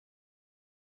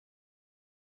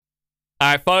All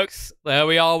right, folks, there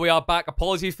we are. We are back.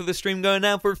 Apologies for the stream going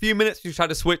down for a few minutes. We tried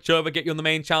to switch over, get you on the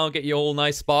main channel, get you all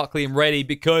nice, sparkly, and ready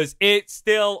because it's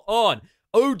still on.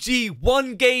 OG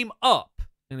one game up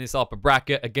in this upper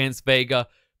bracket against Vega,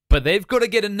 but they've got to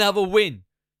get another win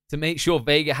to make sure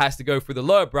Vega has to go through the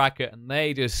lower bracket, and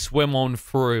they just swim on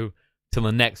through to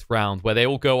the next round where they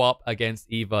all go up against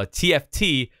either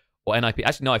TFT or NIP.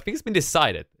 Actually, no, I think it's been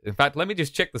decided. In fact, let me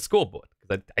just check the scoreboard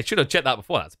because I should have checked that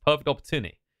before. That's a perfect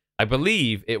opportunity. I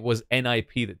believe it was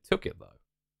NIP that took it,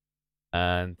 though.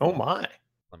 And oh, my.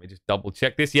 Let me just double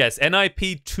check this. Yes,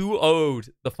 NIP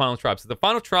 2-0'd the final tribe. So the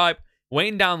final tribe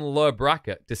weighing down the lower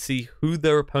bracket to see who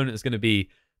their opponent is going to be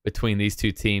between these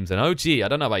two teams. And OG, I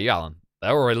don't know about you, Alan.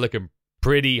 They're already looking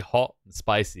pretty hot and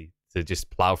spicy to just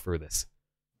plow through this.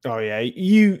 Oh, yeah.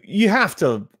 You have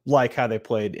to like how they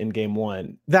played in game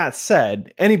one. That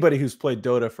said, anybody who's played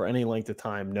Dota for any length of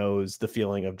time knows the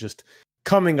feeling of just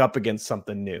coming up against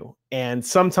something new. And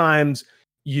sometimes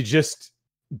you just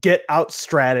get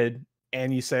outstratted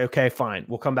and you say, okay, fine,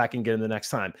 we'll come back and get him the next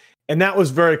time. And that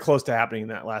was very close to happening in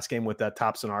that last game with that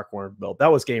Thompson Arc Warden build.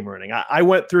 That was game ruining. I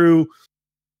went through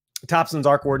Thompson's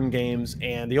Arc Warden games,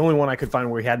 and the only one I could find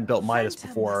where he hadn't built Midas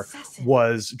before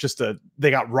was just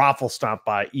they got raffle stomped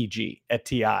by EG at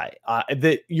TI.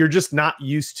 That you're just not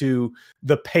used to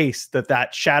the pace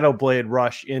that Shadow Blade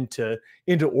rush into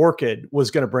Orchid was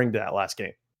going to bring to that last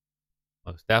game.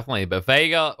 Most definitely. But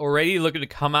Vega already looking to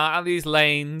come out of these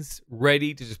lanes,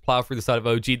 ready to just plow through the side of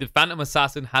OG. The Phantom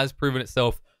Assassin has proven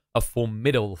itself a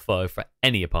formidable foe for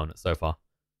any opponent so far.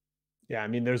 Yeah, I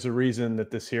mean, there's a reason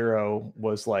that this hero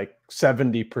was like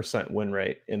 70% win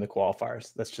rate in the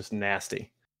qualifiers. That's just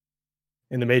nasty.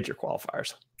 In the major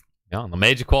qualifiers. Yeah, on the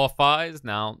major qualifiers,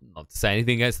 now, not to say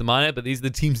anything against the minor, but these are the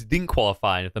teams that didn't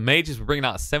qualify. And if the majors were bringing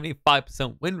out a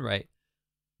 75% win rate,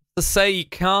 to say you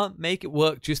can't make it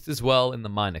work just as well in the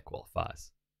minor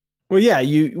qualifiers. Well, yeah,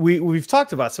 we've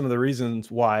talked about some of the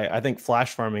reasons why I think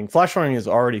flash farming is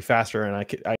already faster, and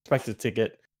I expect it to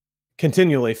get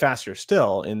continually faster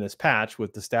still in this patch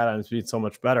with the stat items being so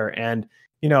much better. And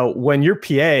you know, when you're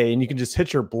PA and you can just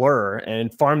hit your blur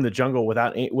and farm the jungle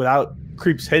without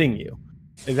creeps hitting you,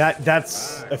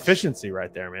 that's efficiency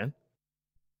right there, man.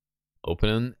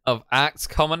 Opening of acts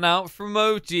coming out from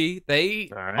OG. They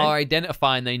are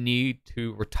identifying they need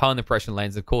to return the pressure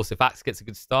lanes. Of course, if Axe gets a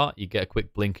good start, you get a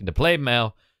quick blink into play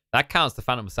mail. That counts the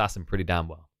Phantom Assassin pretty damn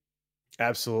well.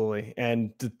 Absolutely.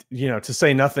 And, you know, to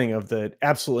say nothing of the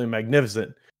absolutely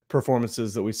magnificent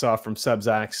performances that we saw from Seb's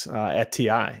Axe at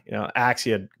TI. You know, Axe,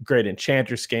 he had great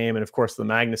Enchantress game and, of course, the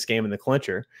Magnus game and the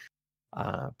Clincher.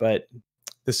 But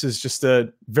this is just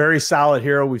a very solid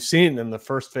hero. We've seen it in the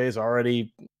first phase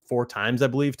already 4 times, I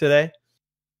believe, today.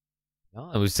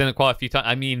 No, we've seen it quite a few times.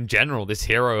 I mean, in general, this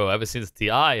hero, ever since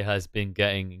TI, has been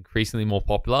getting increasingly more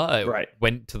popular. It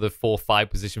went to the 4-5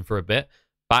 position for a bit.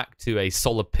 Back to a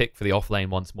solid pick for the off lane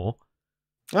once more.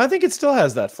 I think it still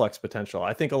has that flex potential.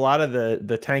 I think a lot of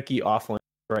the tanky off lane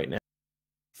right now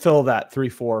fill that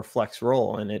 3-4 flex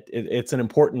role, and it's an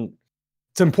important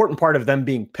part of them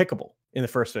being pickable in the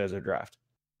first phase of the draft.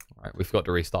 All right, we forgot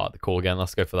to restart the call again.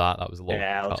 Let's go for that. That was a lot.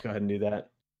 Yeah, let's go ahead and do that.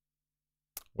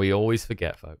 We always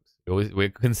forget, folks. We're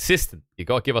consistent. You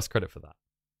got to give us credit for that.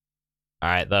 All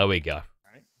right, there we go. All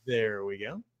right, there we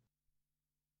go.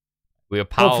 We are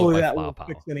powered Hopefully by that Flower won't Power.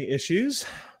 fix any issues.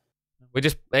 We're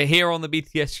just here on the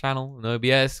BTS channel in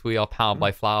OBS. We are powered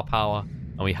by Flower Power,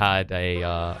 and we had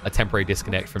a temporary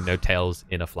disconnect from No Tails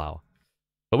in a flower.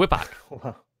 But we're back.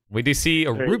 Wow. We do see a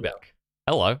Rubik.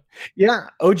 Hello. Yeah,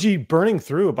 OG burning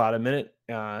through about a minute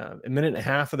and a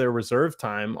half of their reserve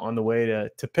time on the way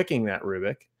to picking that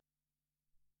Rubik.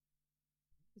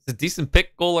 It's a decent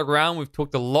pick all around. We've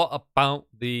talked a lot about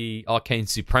the arcane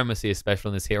supremacy, especially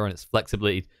on this hero, and its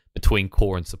flexibility between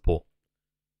core and support.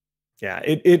 Yeah,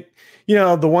 it you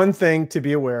know, the one thing to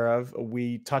be aware of,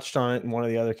 we touched on it in one of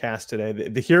the other casts today.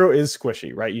 The hero is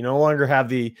squishy, right? You no longer have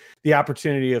the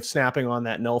opportunity of snapping on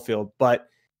that null field, but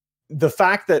the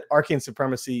fact that arcane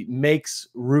supremacy makes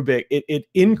Rubik, it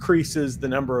increases the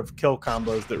number of kill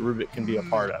combos that Rubik can be a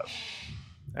part of.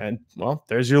 And well,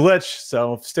 there's your Lich.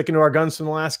 So sticking to our guns from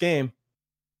the last game.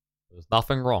 There was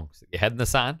nothing wrong. Stick your head in the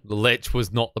sand. The Lich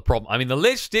was not the problem. I mean, the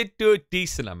Lich did do a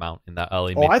decent amount in that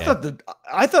early mid game.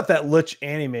 I thought that Lich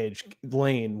Animage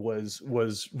lane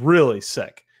was really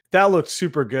sick. That looked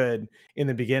super good in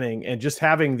the beginning, and just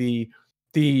having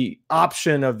the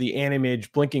option of the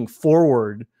Animage blinking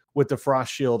forward with the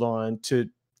Frost Shield on to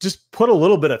just put a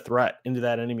little bit of threat into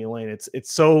that enemy lane.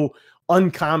 It's so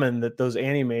uncommon that those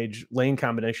Animage lane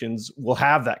combinations will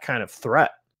have that kind of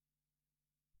threat.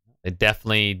 It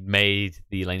definitely made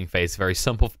the laning phase very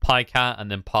simple for Pycat,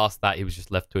 and then past that, he was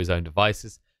just left to his own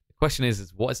devices. The question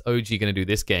is what is OG going to do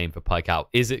this game for Pycat?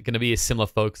 Is it going to be a similar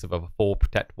focus of a 4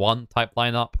 protect 1 type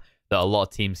lineup that a lot of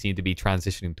teams seem to be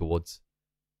transitioning towards?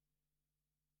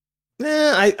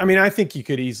 I mean, I think you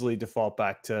could easily default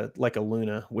back to like a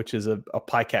Luna, which is a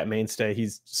Pycat mainstay.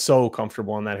 He's so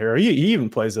comfortable on that hero. He even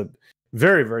plays a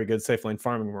very, very good safe lane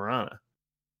farming Mirana.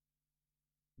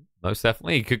 Most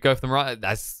definitely. You could go for them right.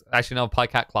 That's actually another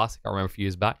Pycat classic. I remember a few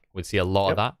years back. We'd see a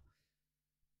lot of that.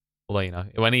 Although, you know,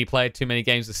 when he played too many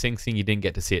games with Sing Sing, you didn't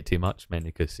get to see it too much, mainly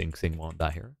because Sing Sing wasn't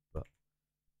that hero. But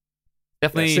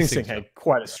definitely, Sing Sing had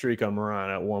quite a streak on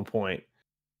Mirana at one point.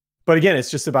 But again, it's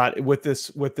just about with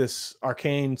this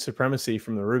arcane supremacy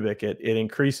from the Rubik, it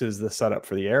increases the setup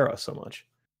for the arrow so much.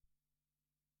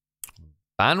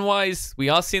 Ban-wise, we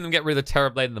are seeing them get rid of the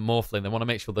Terrorblade and the Morphling. They want to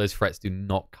make sure those threats do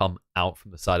not come out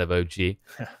from the side of OG.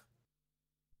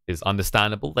 It's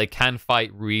understandable. They can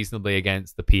fight reasonably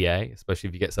against the PA, especially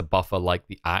if he gets a buffer like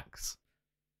the Axe.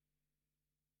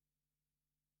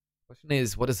 Question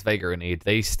is, what does Vega need?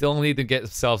 They still need to get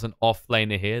themselves an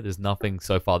off-laner here. There's nothing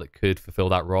so far that could fulfill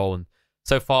that role. And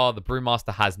so far, the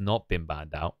Brewmaster has not been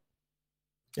banned out.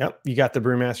 Yep, you got the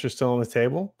Brewmaster still on the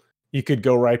table. You could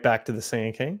go right back to the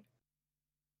Sand King.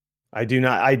 You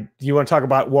want to talk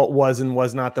about what was and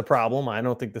was not the problem? I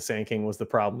don't think the Sand King was the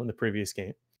problem in the previous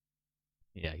game.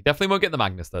 Yeah, he definitely won't get the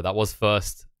Magnus, though. That was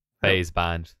first phase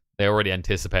banned. They already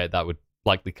anticipated that would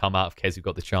likely come out if KheZu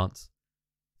got the chance.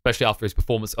 Especially after his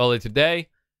performance earlier today,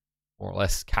 more or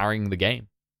less carrying the game.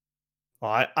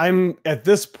 Well, I'm at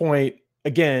this point,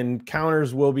 again,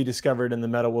 counters will be discovered and the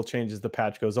meta will change as the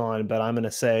patch goes on, but I'm going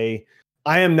to say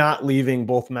I am not leaving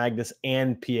both Magnus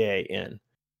and PA in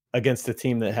against a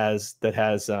team that has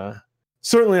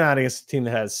certainly not against a team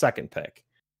that has second pick,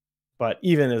 but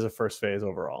even as a first phase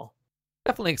overall.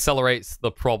 Definitely accelerates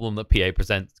the problem that PA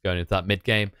presents going into that mid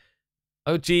game.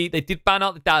 OG, they did ban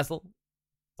out the Dazzle.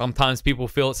 Sometimes people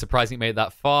feel it's surprising it made it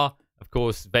that far. Of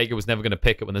course, Vega was never going to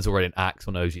pick it when there's already an Axe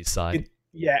on OG's side.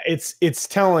 It's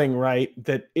telling, right?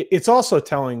 That it's also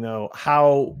telling though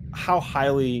how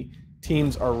highly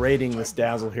teams are rating this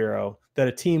Dazzle hero that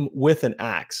a team with an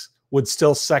Axe would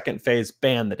still second phase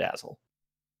ban the Dazzle.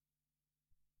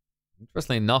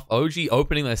 Interestingly enough, OG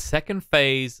opening their second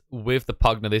phase with the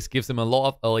Pugna. This gives them a lot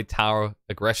of early tower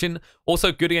aggression.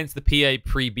 Also good against the PA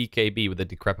pre-BKB with the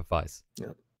Decrepifies. Yeah.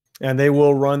 And they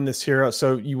will run this hero.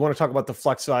 So you want to talk about the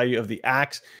flex value of the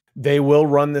Axe. They will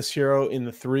run this hero in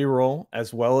the 3 role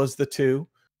as well as the 2.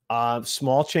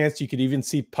 Small chance you could even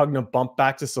see Pugna bump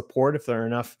back to support if there are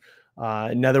enough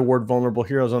Netherward vulnerable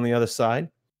heroes on the other side.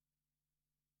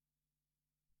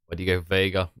 Where do you go,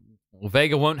 Vega? Well,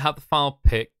 Vega won't have the final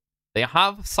pick. They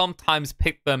have sometimes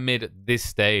picked their mid at this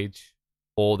stage,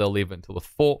 or they'll leave it until the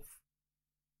 4th.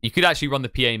 You could actually run the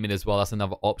PA mid as well. That's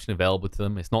another option available to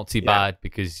them. It's not too bad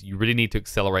because you really need to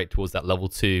accelerate towards that level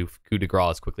 2 coup de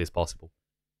grace as quickly as possible.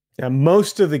 Yeah,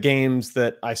 most of the games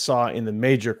that I saw in the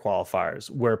major qualifiers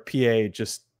where PA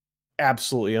just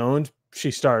absolutely owned,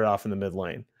 she started off in the mid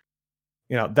lane.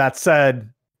 You know, that said,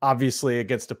 obviously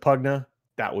against a Pugna,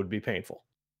 that would be painful.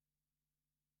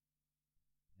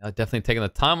 Definitely taking the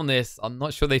time on this. I'm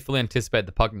not sure they fully anticipate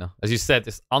the Pugna. As you said,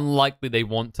 it's unlikely they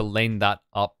want to lane that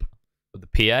up with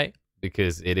the PA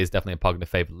because it is definitely a Pugna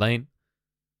favored lane.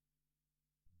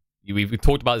 We've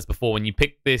talked about this before. When you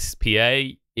pick this PA,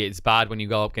 it's bad when you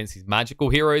go up against these magical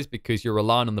heroes because you're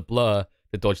relying on the blur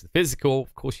to dodge the physical.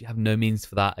 Of course, you have no means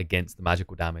for that against the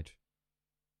magical damage.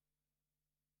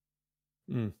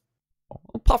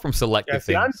 Apart from selective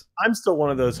things. I'm still one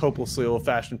of those hopelessly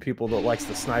old-fashioned people that likes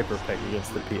the sniper pick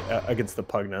against the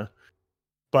Pugna.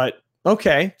 But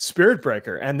okay, Spirit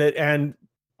Breaker, and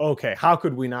okay, how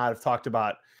could we not have talked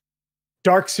about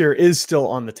Darkseer is still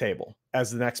on the table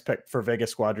as the next pick for Vega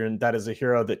Squadron. That is a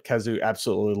hero that KheZu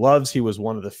absolutely loves. He was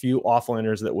one of the few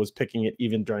offlaners that was picking it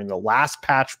even during the last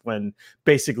patch when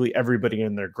basically everybody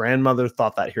and their grandmother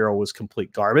thought that hero was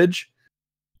complete garbage.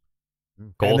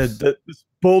 And the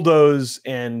Bulldoze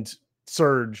and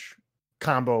Surge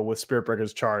combo with Spirit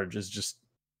Breaker's charge is just,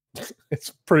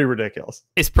 it's pretty ridiculous.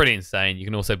 It's pretty insane. You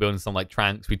can also build in something like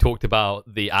Tranks. We talked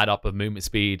about the add up of movement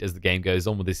speed as the game goes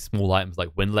on with these small items like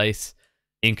Windlace.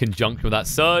 In conjunction with that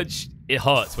Surge, it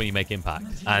hurts when you make impact.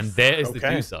 And there is the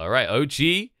do so. All right,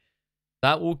 OG,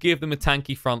 that will give them a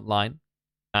tanky front line.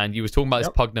 And you was talking about this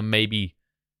Pugna maybe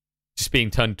just being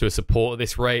turned to a support at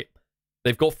this rate.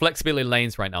 They've got flexibility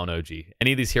lanes right now on OG.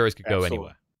 Any of these heroes could go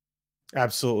anywhere.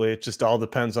 Absolutely. It just all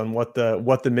depends on what the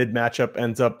mid matchup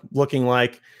ends up looking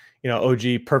like. You know,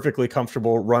 OG perfectly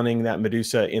comfortable running that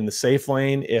Medusa in the safe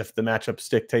lane if the matchups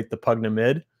dictate the Pugna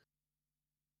mid.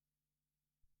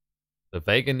 The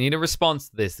Vega need a response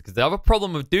to this, because the other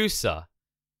problem with Dusa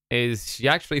is she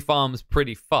actually farms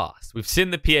pretty fast. We've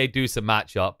seen the PA Dusa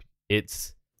matchup.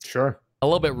 It's sure a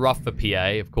little bit rough for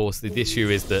PA. Of course, the issue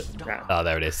is that... Oh,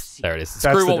 there it is. There it is.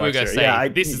 That's Screw what we were going to say. Yeah,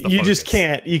 this is the you focus. just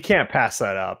can't pass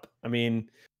that up. I mean,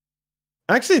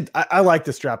 actually, I like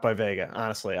this draft by Vega,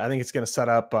 honestly. I think it's going to set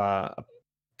up a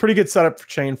pretty good setup for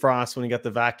Chain Frost when you got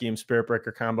the Vacuum Spirit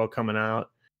Breaker combo coming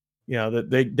out. You know, that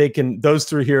they can... Those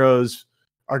three heroes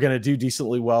are going to do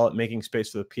decently well at making space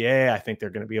for the PA. I think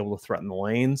they're going to be able to threaten the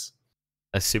lanes.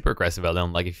 That's super aggressive early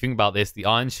on. Like, if you think about this, the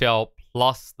Iron Shell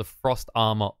plus the Frost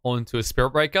Armor onto a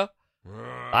Spirit Breaker,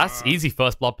 that's easy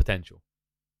first blood potential.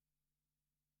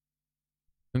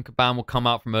 Kunkkaban will come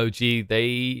out from OG.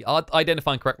 They are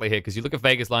identifying correctly here, because you look at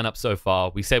Vega's lineup so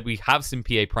far. We said we have some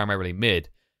PA primarily mid,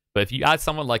 but if you add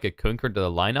someone like a Kunkka to the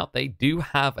lineup, they do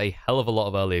have a hell of a lot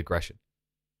of early aggression.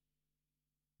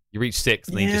 You reach 6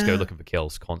 and then you just go looking for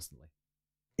kills constantly.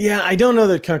 Yeah, I don't know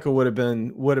that Kunkka would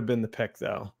have been the pick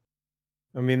though.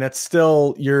 I mean, that's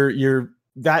still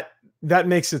that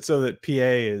makes it so that PA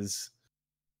is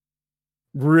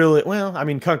really well. I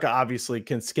mean, Kunkka obviously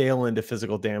can scale into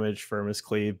physical damage for Miss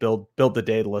Cleve, build the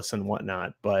Daedalus and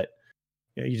whatnot, but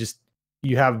you know,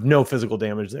 you have no physical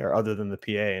damage there other than the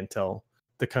PA until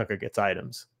the Kunkka gets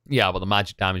items. Yeah, but the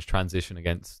magic damage transition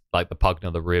against like the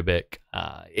Pugna, the Rubik,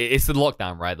 it's the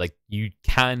lockdown, right? Like you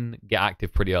can get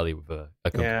active pretty early with a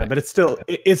Kunkka pick. But it's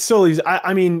still easy.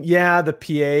 I mean, yeah, the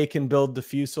PA can build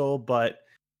diffusal, but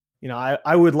you know,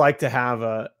 I would like to have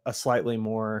a slightly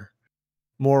more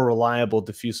reliable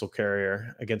diffusal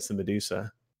carrier against the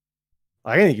Medusa.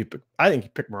 I think you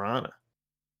pick Mirana.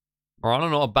 Mirana,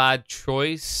 not a bad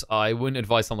choice. I wouldn't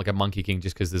advise something like a Monkey King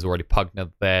just because there's already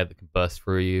Pugna there that can burst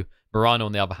through you. Mirana,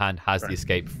 on the other hand, has the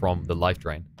escape from the life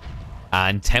drain.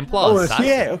 And Templar Assassin.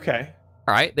 Yeah, okay.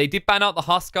 All right, they did ban out the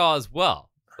Huskar as well,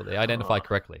 so they identified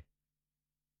correctly.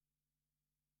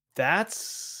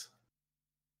 That's...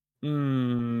 They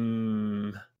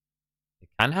can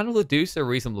handle the Dusa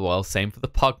reasonably well. Same for the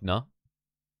Pugna.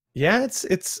 Yeah,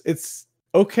 it's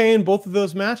okay in both of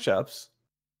those matchups.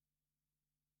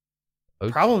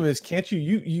 OG. Problem is, can't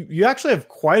you actually have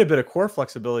quite a bit of core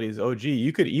flexibility as OG.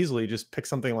 You could easily just pick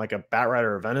something like a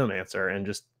Batrider or Venomancer and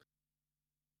just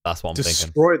that's what I'm thinking.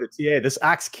 Destroy the TA. This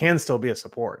Axe can still be a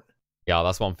support. Yeah,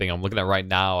 that's one thing I'm looking at right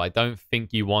now. I don't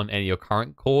think you want any of your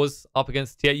current cores up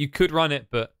against the TA. You could run it,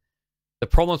 but the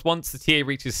problem is once the TA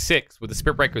reaches 6 with the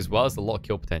Spirit Breaker as well, there's a lot of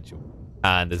kill potential.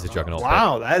 And there's a Juggernaut.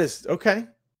 Wow, that is okay.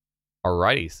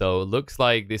 Alrighty, so it looks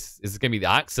like this is going to be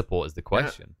the Axe support is the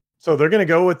question. Yeah. So they're going to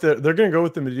go with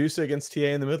the Medusa against TA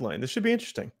in the mid lane. This should be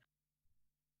interesting.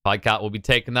 Pycat will be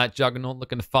taking that Juggernaut,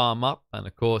 looking to farm up, and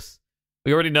of course,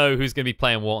 we already know who's going to be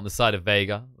playing what on the side of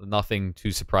Vega. Nothing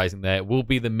too surprising there. It will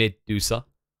be the mid Dusa,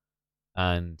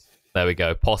 and there we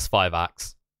go. POS 5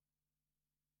 Axe.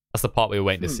 That's the part we were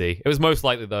waiting to see. It was most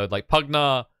likely though, like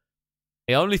Pugna.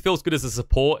 It only feels good as a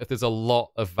support if there's a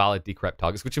lot of valid decrypt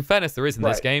targets, which in fairness there is in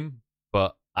this game,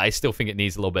 but I still think it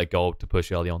needs a little bit of gold to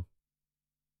push early on.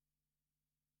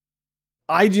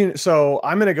 So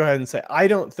I'm going to go ahead and say I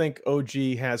don't think OG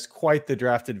has quite the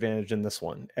draft advantage in this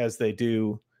one as they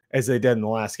did in the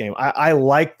last game. I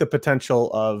like the potential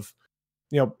of,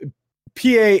 you know,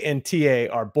 PA and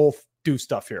TA are both do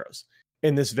stuff heroes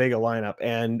in this Vega lineup,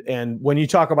 and when you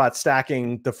talk about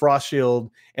stacking the Frost Shield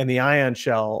and the Ion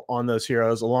Shell on those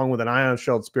heroes, along with an Ion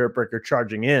Shelled Spirit Breaker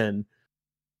charging in,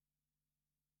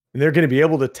 and they're going to be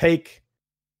able to take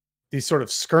these sort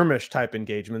of skirmish type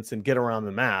engagements and get around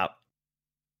the map.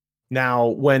 Now,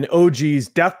 when OG's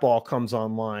Death Ball comes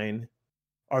online,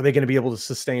 are they going to be able to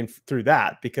sustain through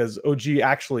that? Because OG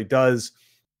actually does,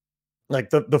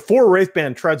 like the 4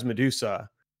 Wraithband Treads Medusa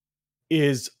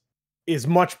is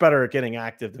much better at getting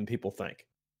active than people think.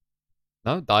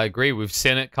 No, I agree. We've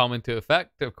seen it come into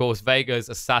effect. Of course, Vega's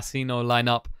Assassino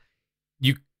lineup.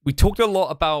 We talked a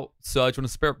lot about Surge on a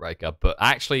Spirit Breaker, but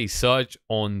actually Surge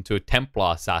onto a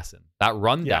Templar Assassin. That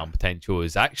rundown potential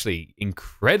is actually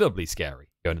incredibly scary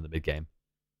going in the mid game.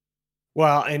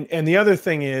 Well, and the other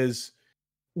thing is,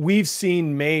 we've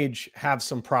seen Mage have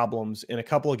some problems in a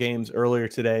couple of games earlier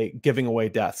today, giving away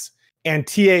deaths. And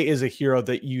TA is a hero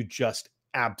that you just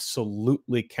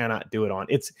absolutely cannot do it on.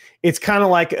 It's kind of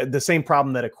like the same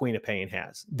problem that a Queen of Pain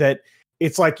has. That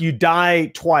it's like you die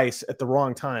twice at the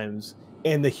wrong times,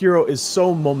 and the hero is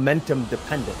so momentum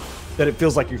dependent that it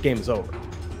feels like your game is over.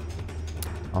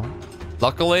 Oh.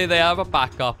 Luckily, they have a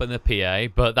backup in the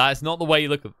PA, but that's not the way you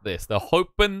look at this. They're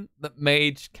hoping that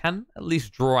Mage can at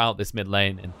least draw out this mid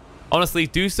lane and Honestly,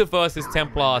 Dusa versus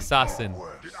Templar Assassin.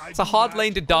 It's a hard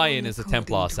lane to die in as a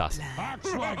Templar Assassin.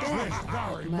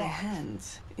 My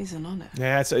hands is an honor.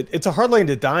 Yeah, it's a hard lane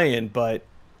to die in, but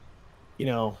you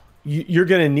know, you're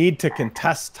going to need to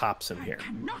contest Thompson here.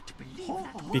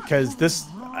 Because this,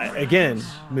 again,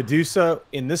 Medusa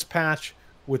in this patch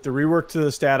with the rework to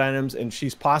the stat items, and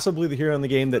she's possibly the hero in the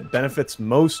game that benefits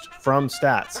most from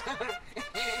stats.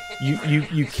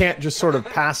 You can't just sort of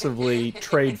passively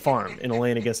trade farm in a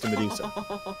lane against a Medusa.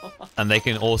 And they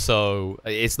can also,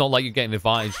 it's not like you're getting an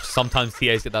advantage. Sometimes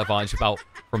TAs get that advantage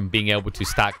from being able to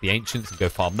stack the Ancients and go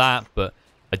farm that, but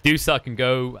Medusa can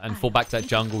go and fall back to that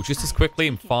jungle just as quickly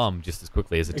and farm just as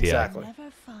quickly as a TA. Exactly.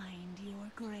 Never find your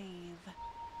grave.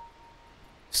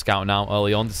 Scouting out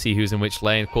early on to see who's in which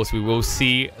lane. Of course, we will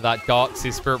see that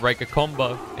Darkseid Spirit Breaker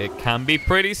combo. It can be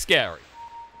pretty scary.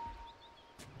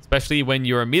 Especially when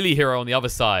you're a melee hero on the other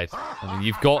side. I mean,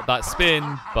 you've got that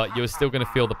spin, but you're still going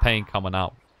to feel the pain coming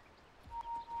out.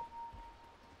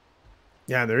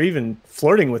 Yeah, they're even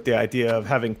flirting with the idea of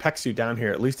having Pexu down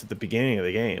here, at least at the beginning of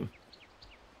the game.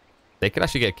 They could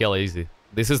actually get a kill easy.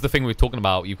 This is the thing we're talking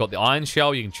about. You've got the Iron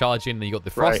Shell, you can charge in, and you've got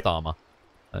the Frost Armor.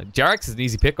 Jerax is an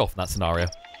easy pick-off in that scenario.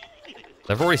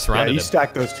 They've already surrounded him. Yeah, you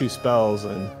stack those two spells,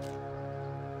 and...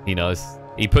 He knows.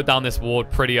 He put down this ward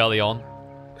pretty early on.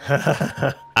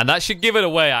 And that should give it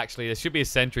away, actually. There should be a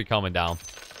sentry coming down.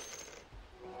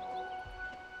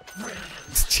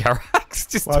 Jerax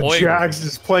just toying. Jerax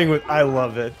is playing with... I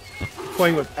love it.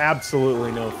 Playing with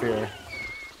absolutely no fear.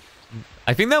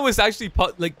 I think that was actually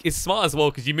it's smart as well,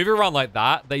 because you move around like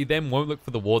that, they then won't look for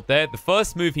the ward there. The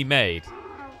first move he made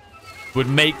would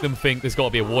make them think there's got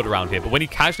to be a ward around here. But when he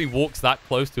casually walks that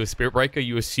close to a Spirit Breaker,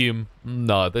 you assume,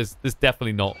 no, there's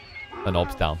definitely not an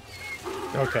obs down.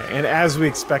 Okay, and as we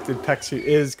expected, Pexu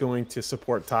is going to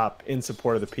support top in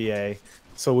support of the PA.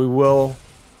 So we will...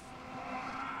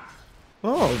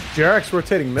 Oh, Jerax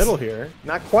rotating middle here.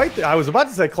 Not quite. I was about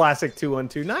to say classic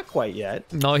 2-1-2. Not quite yet.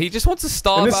 No, he just wants to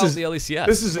starve out the LECS.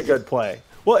 This is a good play.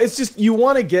 Well, it's just you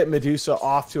want to get Medusa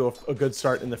off to a good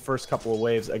start in the first couple of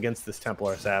waves against this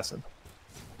Templar Assassin.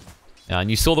 Yeah,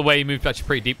 and you saw the way he moved actually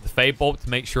pretty deep with the Fade Bolt to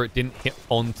make sure it didn't hit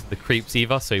onto the creeps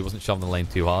either, so he wasn't shoving the lane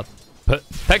too hard. But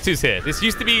Pexu's here. This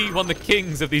used to be one of the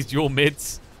kings of these dual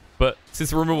mids, but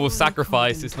since the removal of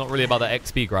Sacrifice, it's not really about that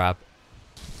XP grab.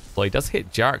 Well, he does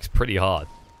hit Jerax pretty hard.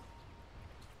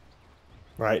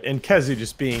 Right, and Kezu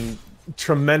just being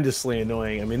tremendously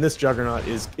annoying. I mean, this Juggernaut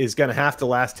is going to have to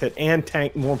last hit and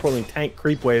tank, more importantly, tank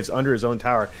creep waves under his own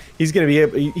tower. He's going to be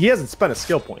able... He hasn't spent a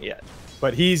skill point yet,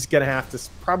 but he's going to have to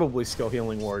probably skill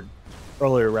Healing Ward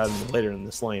earlier rather than later in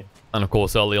this lane. And of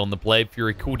course, early on, the Blade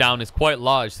Fury cooldown is quite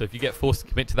large, so if you get forced to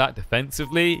commit to that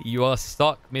defensively, you are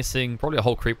stuck missing probably a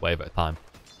whole creep wave at a time.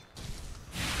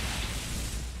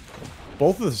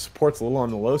 Both of the supports a little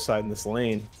on the low side in this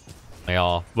lane. They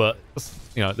are, but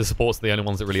you know, the supports are the only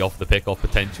ones that really offer the pick-off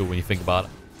potential when you think about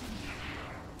it.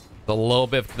 It's a little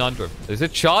bit of a conundrum. There's a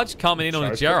charge coming in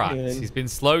on Jerax. He's been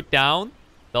slowed down.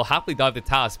 They'll happily dive the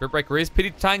tower. Spirit Breaker is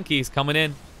pretty tanky. He's coming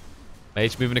in.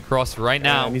 Mage moving across right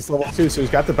now. And he's level 2, so he's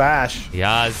got the bash. He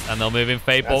has, and they'll move in.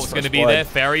 Fade Bolt's going to be there.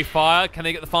 Fairy Fire. Can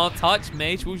they get the final touch?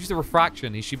 Mage will use the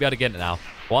Refraction. He should be able to get it now.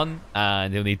 1,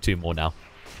 and he'll need 2 more now.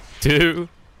 2.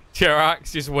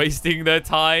 Jerax just wasting their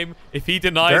time. If he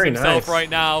denies himself right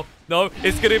now, no,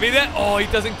 it's going to be there. Oh,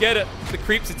 he doesn't get it. The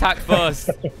creeps attack first.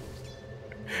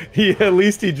 At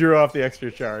least he drew off the extra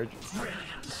charge.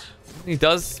 He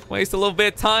does waste a little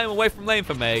bit of time away from lane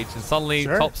for Mage, and suddenly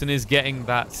Thompson is getting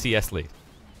that CS lead.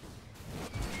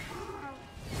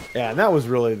 Yeah, and that was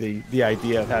really the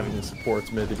idea of having the supports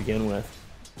mid to begin with.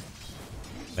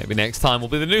 Maybe next time will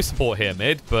be the new support here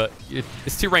mid, but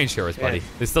it's 2 range heroes, buddy. Yeah.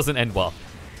 This doesn't end well.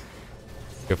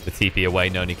 Go for the TP away,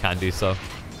 knowing he can do so.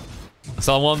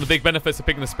 So one of the big benefits of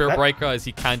picking the Spirit Breaker is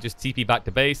he can just TP back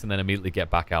to base and then immediately get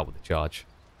back out with the charge.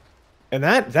 And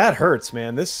that hurts,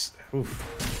 man.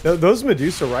 Those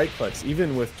Medusa right clicks,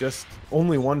 even with just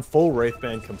only 1 full Wraith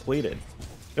Band completed,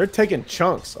 they're taking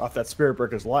chunks off that Spirit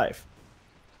Breaker's life.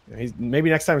 Maybe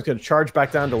next time he's going to charge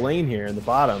back down to lane here in the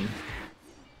bottom.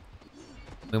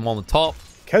 Then on the top.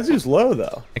 Kezu's low,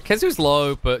 though. Kezu's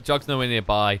low, but Jug's nowhere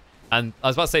nearby. And I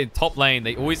was about to say, top lane,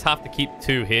 they always have to keep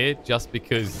 2 here just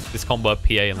because this combo of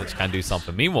PA and Lich can do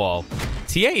something. Meanwhile,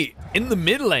 TA in the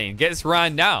mid lane gets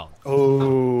ran down.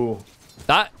 Oh.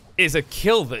 That is a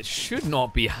kill that should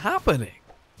not be happening.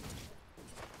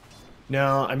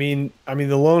 No, I mean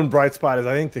the lone bright spot is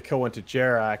I think the kill went to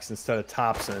Jerax instead of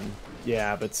Thompson.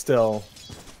 Yeah, but still.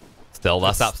 Still,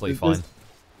 that's absolutely fine.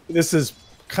 This is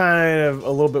kind of a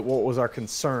little bit what was our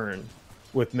concern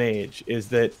with Mage, is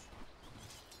that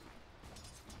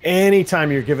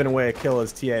Anytime you're giving away a kill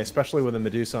as TA, especially with a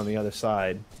Medusa on the other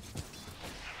side,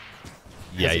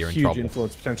 yeah, you're in trouble. Huge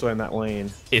influence potentially in that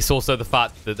lane. It's also the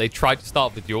fact that they tried to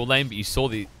start the dual lane, but you saw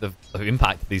the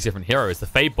impact of these different heroes. The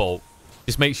Fade Bolt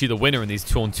just makes you the winner in these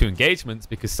 2-on-2 engagements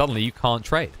because suddenly you can't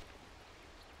trade.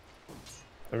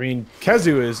 I mean,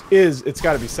 Kezu is it's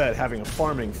got to be said, having a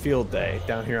farming field day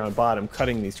down here on bottom,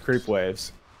 cutting these creep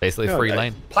waves. Basically free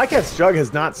lane. Pyket's Jug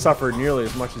has not suffered nearly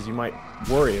as much as you might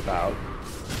worry about.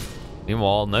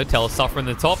 Meanwhile, Notel suffering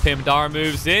the top. Himdara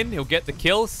moves in. He'll get the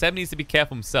kill. Seb needs to be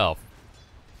careful himself.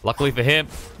 Luckily for him,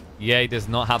 yeah, he does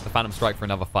not have the Phantom Strike for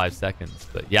another 5 seconds.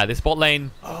 But yeah, this bot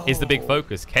lane is the big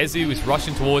focus. Kezu is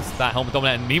rushing towards that Helmet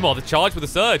Dominant. And meanwhile, the charge with the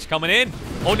Surge coming in.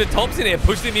 Onto Thompson here,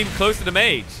 pushing him even closer to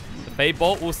Mage. The Fade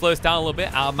Bolt will slow us down a little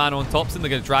bit. Out of mana on Thompson. They're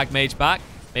going to drag Mage back.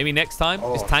 Maybe next time.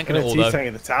 Just tanking it all, though.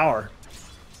 Tanking the tower.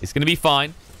 It's going to be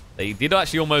fine. They did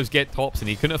actually almost get Thompson.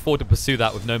 He couldn't afford to pursue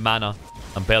that with no mana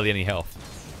and barely any health.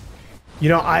 You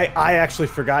know, I actually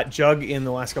forgot Jug in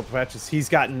the last couple of patches. He's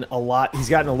gotten a lot. He's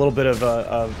gotten a little bit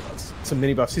of some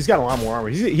mini buffs. He's got a lot more armor.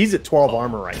 He's at 12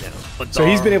 armor right now. So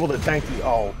he's been able to tank the.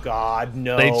 Oh God,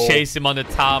 no! They chase him on the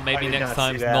tower. Maybe next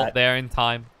time he's not there in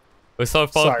time. We're so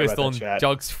focused on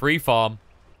Jug's free farm.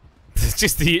 It's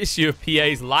just the issue of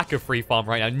PA's lack of free farm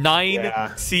right now.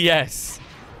 9 CS.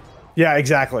 Yeah,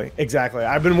 exactly.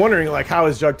 I've been wondering, like, how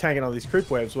is Jug tanking all these creep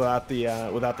waves without the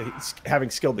having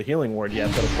skilled the healing ward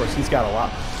yet? But of course, he's got a lot.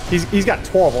 He's got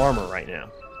 12 armor right now.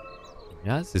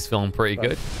 Yes, he's feeling pretty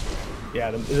good.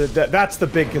 Yeah, that's the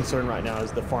big concern right now.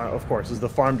 Is the farm, of course, is the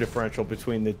farm differential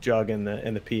between the Jug and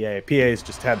the PA. PA's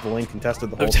just had the lane contested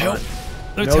the whole time.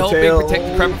 No tail, being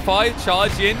protected, Prepify,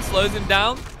 charge in, slows him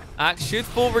down. Axe should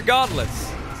fall regardless.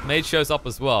 This Mage shows up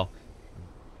as well.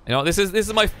 You know, this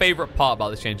is my favorite part about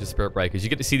this change of Spirit Breakers. You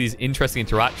get to see these interesting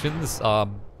interactions. I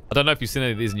don't know if you've seen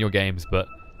any of these in your games, but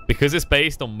because it's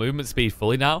based on movement speed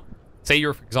fully now, say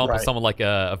you're, for example, someone like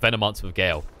a Venomancer with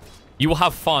Gale, you will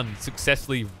have fun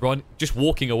successfully just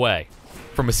walking away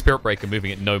from a Spirit Breaker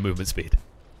moving at no movement speed.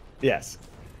 Yes.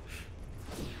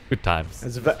 Good times.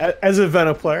 As a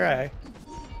Veno player,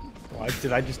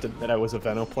 did I just admit I was a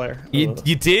Veno player? You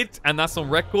did, and that's on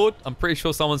record. I'm pretty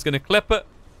sure someone's going to clip it.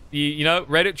 You know,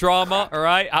 Reddit drama, all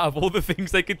right? Out of all the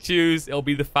things they could choose, it'll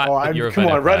be the fact that you're a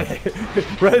Veno player.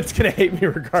 Reddit's going to hate me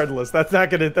regardless. That's not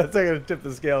going to tip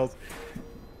the scales.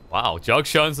 Wow, Jug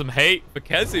showing some hate for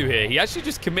Kezu here. He actually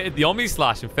just committed the Omni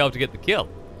Slash and failed to get the kill.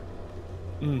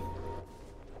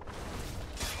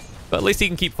 But at least he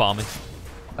can keep farming.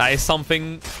 That is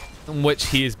something in which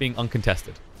he is being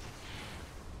uncontested.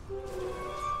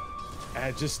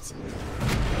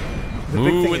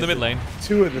 Move in the mid lane.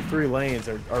 2 of the 3 lanes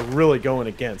are really going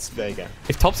against Vega.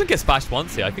 If Thompson gets bashed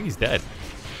once here, I think he's dead.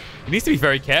 He needs to be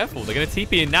very careful. They're going to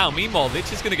TP in now. Meanwhile,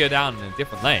 Lich is going to go down in a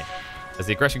different lane. As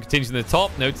the aggression continues in the top,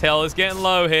 No Tail is getting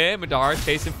low here. Madara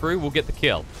chasing through. We'll get the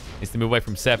kill. Needs to move away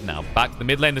from Seb now. Back to the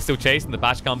mid lane. They're still chasing. The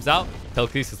bash comes out.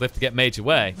 Telekinesis lift to get Mage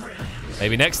away.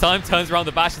 Maybe next time turns around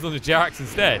the bashes on the Jerax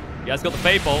instead. He has got the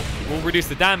Fade Bolt. Will reduce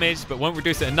the damage, but won't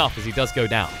reduce it enough as he does go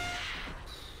down.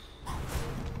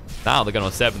 Now they're going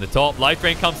on 7 in the top. Life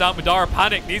Drain comes out. Madara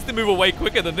panic. Needs to move away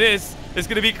quicker than this. It's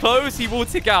going to be close. He will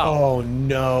tick out. Oh,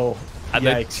 no. And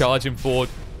they're charging forward.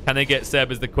 Can they get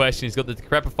Seb is the question. He's got the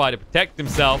Decrepify to protect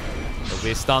himself. There'll be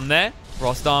a stun there.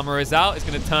 Frost Armor is out. It's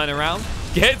going to turn around.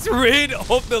 Gets rid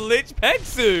of the Lich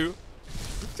Petsu.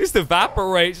 Just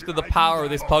evaporates to the power of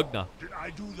this Pugna.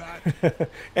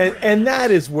 and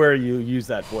that is where you use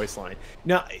that voice line.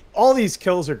 Now, all these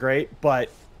kills are great,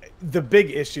 but the big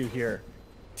issue here,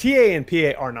 TA and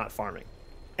PA are not farming.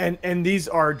 And these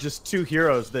are just 2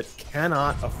 heroes that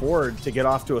cannot afford to get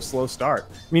off to a slow start.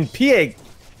 I mean, PA,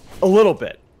 a little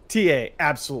bit. TA,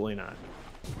 absolutely not.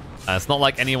 It's not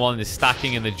like anyone is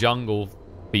stacking in the jungle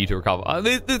for you to recover.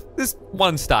 There's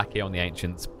 1 stack here on the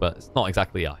Ancients, but it's not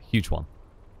exactly a huge one.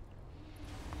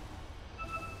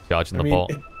 Charging the ball.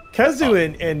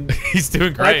 Kezu and he's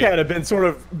doing great. Blackhead have been sort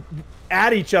of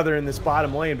at each other in this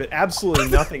bottom lane, but absolutely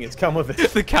nothing has come of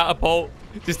it. The catapult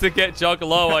just to get Jug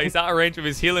lower. He's out of range of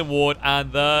his healing ward,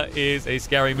 and there is a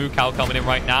scary Moo Cow coming in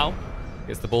right now.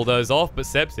 Gets the bulldoze off, but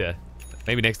Seb's here.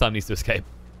 Maybe next time needs to escape.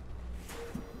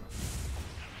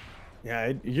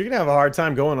 Yeah, you're going to have a hard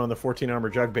time going on the 14 armor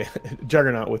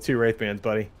Juggernaut with 2 Wraith Bands,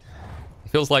 buddy. It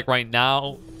feels like right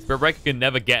now, Spirit Breaker can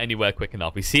never get anywhere quick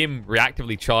enough. We see him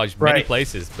reactively charge many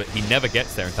places, but he never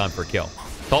gets there in time for a kill.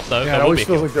 Top though. Yeah, it always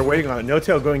feels like they're waiting on it. No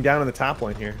Tail going down in the top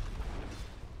lane here.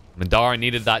 Madara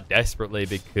needed that desperately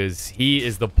because he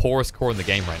is the poorest core in the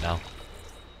game right now.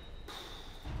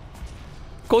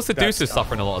 Of course, the Deuce is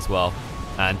suffering a lot as well.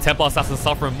 And Templar Assassin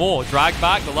suffering more. Drag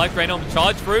back, the life drain on the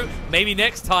charge through. Maybe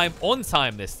next time, on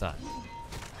time this time.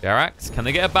 Jerax, can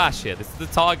they get a bash here? This is the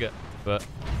target, but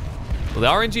well, the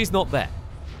RNG's not there.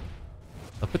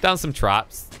 They'll put down some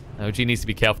traps. OG needs to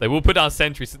be careful. They will put down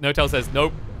sentries. Notel says,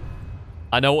 nope.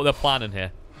 I know what they're planning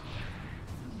here.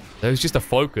 There's just a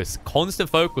focus, constant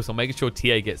focus on making sure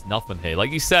TA gets nothing here.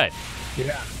 Like you said,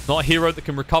 not a hero that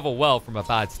can recover well from a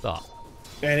bad start.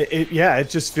 And it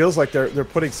just feels like they're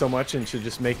putting so much into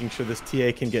just making sure this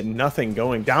TA can get nothing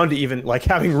going, down to even like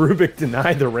having Rubik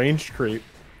deny the range creep.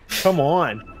 Come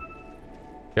on.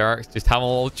 Derek's just having a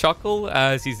little chuckle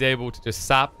as he's able to just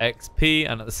sap XP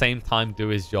and at the same time do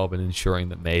his job in ensuring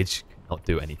that Mage cannot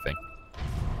do anything.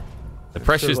 The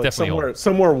pressure is like definitely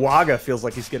somewhere Waga feels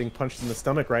like he's getting punched in the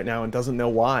stomach right now and doesn't know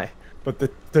why. But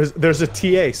there's a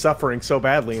TA suffering so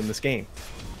badly in this game.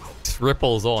 Just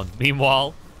ripples on.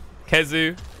 Meanwhile,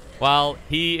 Kezu, well,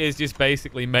 he is just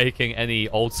basically making any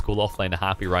old school offlaner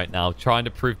happy right now, trying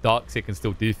to prove Darkseid can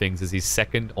still do things as he's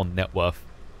second on net worth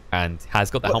and has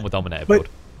got the Helmet Dominator build.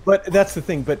 But that's the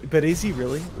thing. But is he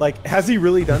really? Like, has he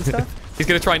really done stuff? He's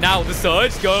going to try now with the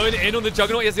Surge, going in on the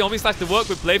Juggernaut. He has the Omni Slash to work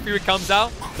with. Blade Fury comes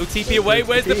out. He'll TP away.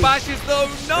 Where's the bashes, though?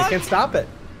 None! They can't stop it.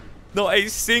 Not a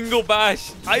single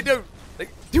bash. I don't... Like,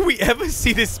 do we ever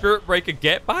see this Spirit Breaker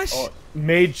get bash? Oh,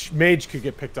 Mage could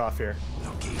get picked off here.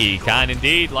 He can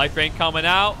indeed. Life Drain coming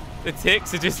out. The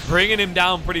ticks are just bringing him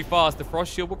down pretty fast. The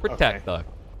Frost Shield will protect, though.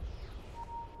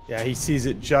 Yeah, he sees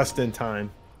it just in time.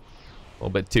 A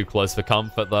little bit too close for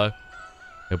comfort, though.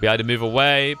 He'll be able to move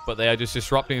away, but they are just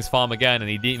disrupting his farm again, and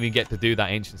he didn't even get to do that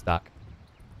Ancient stack.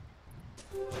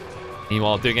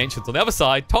 Meanwhile, doing Ancients on the other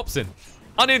side, Topson,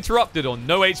 uninterrupted on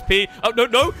no HP. Oh,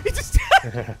 no, he just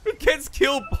gets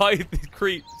killed by the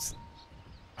creeps.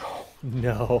 Oh,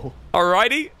 no.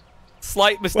 Alrighty.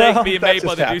 Slight mistake being made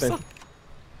by the Dusa.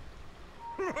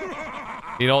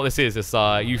 You know what this is? It's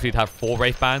usually to have 4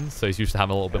 Wraith Bands, so he's used to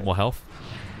having a little bit more health.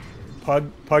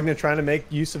 Pugna trying to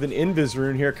make use of an Invis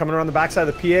rune here. Coming around the backside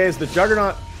of the PA is the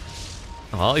Juggernaut.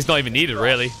 Well, he's not even needed,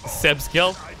 really. Seb's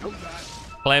kill.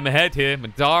 Play him ahead here.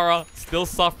 Madara still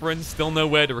suffering, still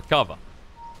nowhere to recover.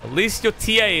 At least your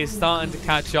TA is starting to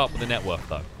catch up with the net worth,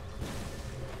 though.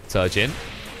 Surge in.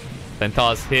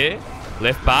 Centaur's here.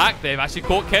 Lift back. They've actually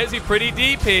caught Kezu pretty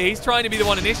deep here. He's trying to be the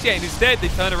one initiating. Instead, they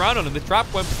turn around on him. The trap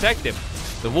won't protect him.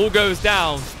 The wall goes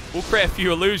down. We'll create a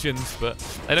few illusions, but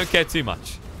they don't care too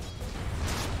much.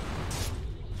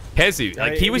 Kezu,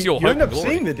 like, he was your hope. You end up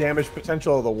seeing the damage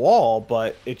potential of the wall,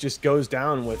 but it just goes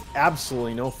down with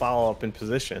absolutely no follow-up in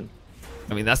position.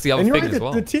 I mean, that's the other thing as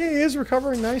well. The TA is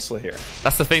recovering nicely here.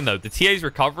 That's the thing, though. The TA is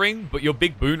recovering, but your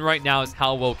big boon right now is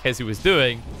how well Kezu is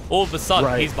doing. All of a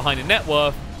sudden, he's behind a net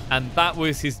worth, and that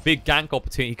was his big gank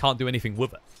opportunity. He can't do anything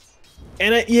with it.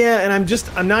 And and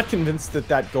I'm not convinced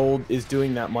that gold is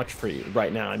doing that much for you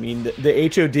right now. I mean,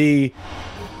 the HOD,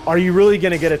 are you really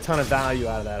going to get a ton of value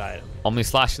out of that item? Omni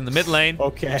Slash in the mid lane.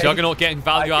 Okay. Juggernaut getting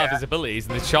value out of his abilities,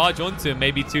 and the charge onto him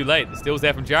may be too late. The steal's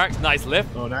there from Jerax. Nice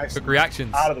lift. Oh, nice. Quick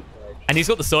reactions. Out of the play. And he's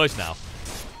got the Surge now.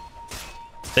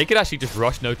 They could actually just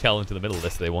rush Notel into the middle of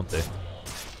this if they want to.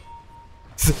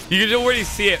 You can already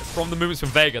see it from the movements from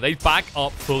Vega. They back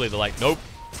up fully. They're like, nope.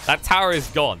 That tower is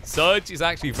gone. Surge is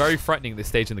actually very threatening at this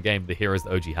stage in the game, the heroes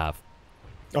that OG have.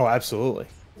 Oh, absolutely.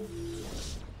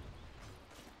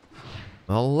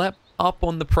 Well, let up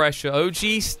on the pressure.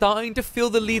 OG starting to feel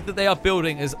the lead that they are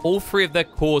building as all 3 of their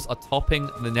cores are topping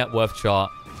the net worth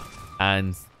chart.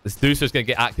 And this Dusa is going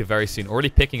to get active very soon. Already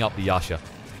picking up the Yasha.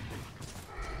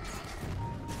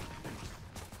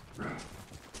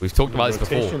 We've talked about this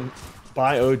before.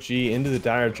 By OG into the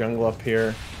dire jungle up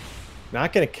here.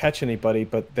 Not going to catch anybody,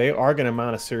 but they are going to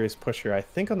mount a serious push here, I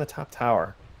think, on the top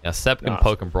tower. Yeah, Sep can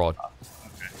poke and broad.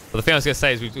 But the thing I was going to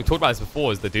say is, we talked about this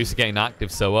before, is the Deuce getting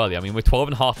active so early. I mean, we're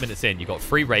 12.5 minutes in. You've got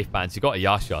 3 Wraith Bands. You've got a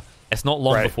Yasha. It's not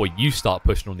long before you start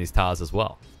pushing on these towers as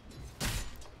well.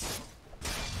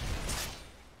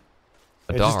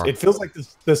 It feels like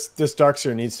this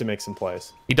Darkseer needs to make some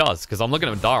plays. He does, because I'm looking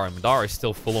at Madara, and Madara is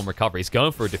still full on recovery. He's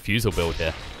going for a diffusal build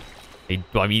here.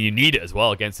 I mean, you need it as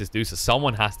well against this Deuce.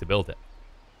 Someone has to build it.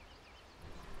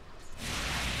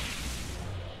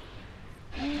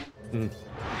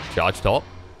 Charge top.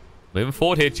 Moving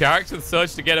forward here. Jerax with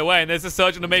Surge to get away. And there's a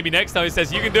Surge on the maybe next time. He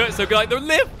says, you can do it. So good. Like, don't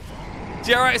live.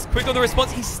 Jerax quick on the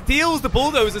response. He steals the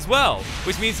bulldoze as well,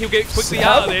 which means he'll get quickly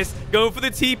out of this. Going for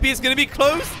the TP. It's going to be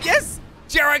close. Yes.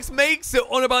 Jerax makes it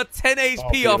on about 10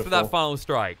 HP after that final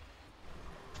strike.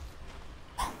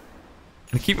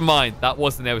 And keep in mind, that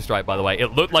was the Never Strike, by the way.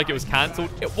 It looked like it was cancelled.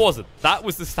 It wasn't. That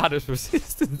was the status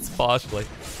resistance, partially.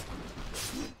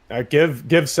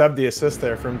 Give Seb the assist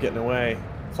there for him getting away.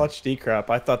 clutch decrep.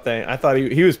 I thought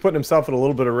he was putting himself at a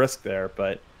little bit of risk there,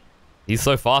 but he's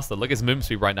so fast. Though. Look at his movement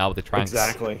speed right now with the Tranks.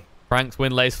 Exactly. Tranks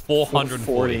win lays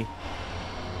 440.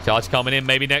 Charge coming in.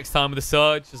 Maybe next time with the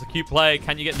surge. Just a cute play.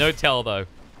 Can you get no tail though?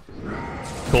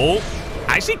 Cool.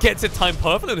 Actually gets it timed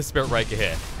perfectly with the Spirit Breaker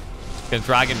here. Gonna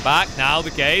drag him back. Now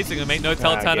the gaze. They're gonna make no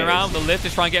tail turn around. The lift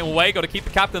is trying to get him away. Got to keep the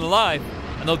captain alive,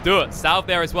 and they'll do it. South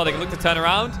there as well. They can look to turn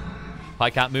around.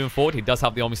 Pycat moving forward. He does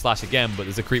have the Omni Slash again, but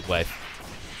there's a creep wave.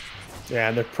 Yeah,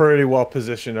 and they're pretty well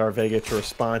positioned, our Vega, to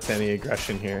respond to any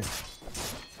aggression here.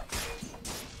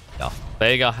 Yeah,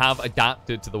 Vega have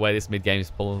adapted to the way this mid game is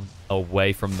pulling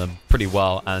away from them pretty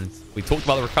well. And we talked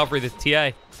about the recovery of the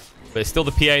TA, but it's still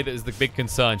the PA that is the big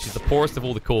concern. She's the poorest of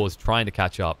all the cores, trying to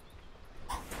catch up.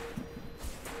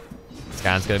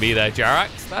 Scan's going to be there.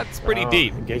 Jerax, that's pretty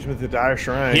deep. Engagement with the Dire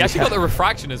Shrine. He actually got the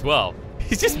refraction as well.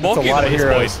 He's just mocking at this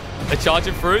point. They're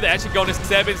charging through. They actually go on to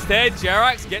Seb instead.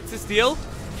 Jerax gets a steal.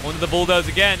 Onto the bulldoze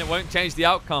again. It won't change the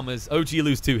outcome as OG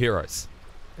lose 2 heroes.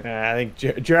 I think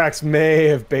Jerax may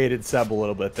have baited Seb a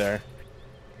little bit there.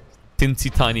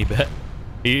 Teensy tiny bit.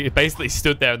 He basically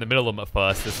stood there in the middle of them at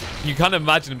first. You kind of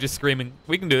imagine him just screaming,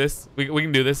 "We can do this. We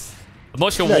can do this." I'm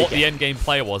not sure what the end game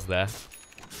player was there.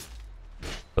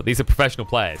 But these are professional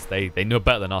players. They know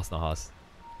better than us, Nahaz.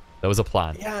 There was a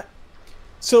plan. Yeah.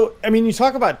 So, I mean, you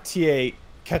talk about TA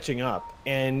catching up,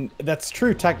 and that's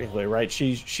true technically, right?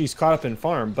 She's caught up in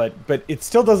farm, but it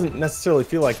still doesn't necessarily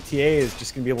feel like TA is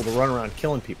just going to be able to run around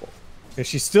killing people. And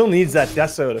she still needs that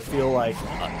Deso to feel like,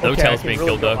 no okay, tails being really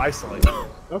killed, though. Isolate.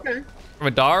 Okay.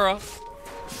 Madara.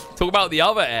 Talk about the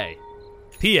other A.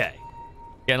 PA.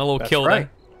 Getting a little kill there.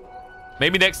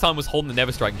 Maybe next time was holding the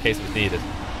Never Strike in case it was needed.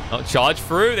 Not charge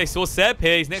through. They saw Seb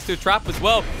here. He's next to a trap as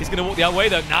well. He's going to walk the other way,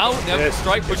 though. Now, Never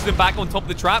Strike pushes him back on top of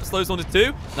the trap. Slows on to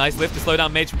 2. Nice lift to slow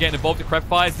down Mage from getting involved. The Crep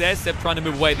fires there. Seb trying to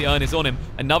move away. The urn is on him.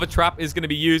 Another trap is going to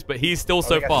be used, but he's still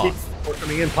so fast.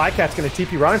 Coming in. Pycat's going to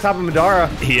TP right on top of Madara.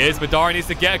 He is. Madara needs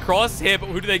to get across here, but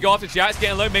who do they go after? Jack's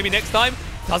getting low. Maybe next time.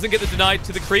 Doesn't get the denied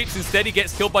to the creeps. Instead, he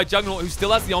gets killed by Juggernaut, who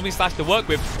still has the Omni Slash to work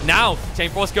with. Now, Chain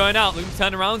Frost going out. Looking to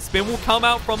turn around. Spin will come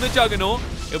out from the Juggernaut.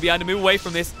 He'll be able to move away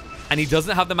from this. And he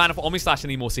doesn't have the mana for Omni Slash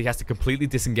anymore, so he has to completely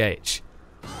disengage.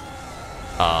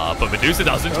 But Medusa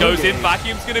doesn't. Goes in.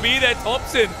 Vacuum's going to be there.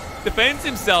 Thompson defends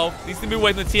himself. Needs to move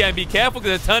away from the TA and be careful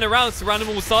because they turn around, surround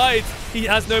him all sides. He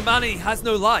has no mana. He has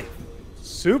no life.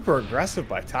 Super aggressive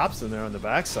by Thompson there on the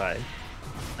backside.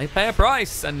 They pay a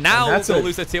price, and now they'll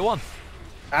lose their tier 1.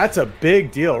 That's a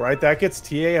big deal, right? That gets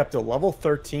TA up to level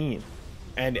 13.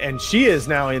 And she is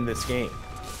now in this game.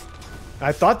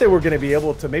 I thought they were going to be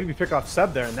able to maybe pick off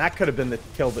Seb there, and that could have been the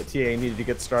kill that TA needed to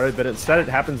get started, but instead it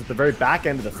happens at the very back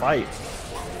end of the fight.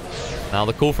 Now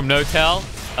the call from No-Tail.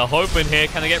 A hoping here.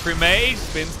 Can they get through Mage?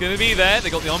 Spin's going to be there. They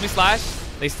got the Omni Slash.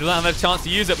 They still don't have a chance to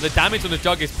use it, but the damage on the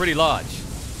Jug is pretty large.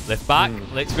 Lift back.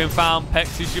 Lick's been found.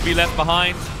 Pexu should be left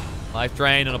behind. Life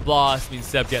drain and a blast means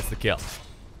Seb gets the kill.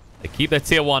 They keep their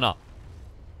tier 1 up.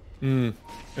 And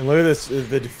look at this,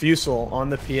 the diffusal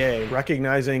on the PA,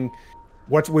 recognizing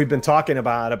what we've been talking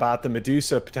about the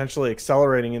Medusa potentially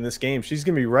accelerating in this game. She's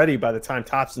going to be ready by the time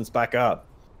Thompson's back up.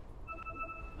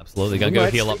 Absolutely. Going to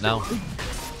go heal up now.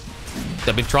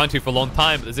 They've been trying to for a long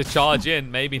time, but there's a charge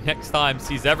in. Maybe next time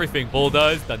sees everything.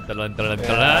 Bulldoze. Dun, dun, dun, dun, dun,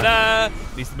 dun, dun.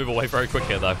 Needs to move away very quick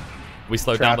here, though. We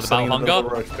slow down with the Battle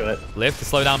Hunger. Lift to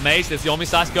slow down Mage. There's the Omni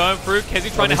Slash going through.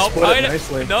 Kezi trying to help fight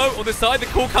it. No, on the side, the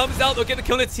call comes out. They'll get the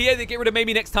kill on the TA. They get rid of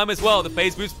maybe next time as well. The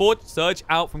phase moves forward. Surge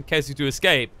out from Kezi to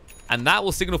escape. And that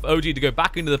will signal for OG to go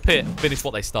back into the pit and finish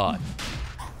what they start.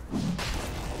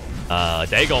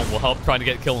 Dagon will help trying to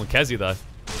get a kill on Kezi, though.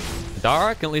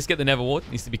 Dara can at least get the Never Ward.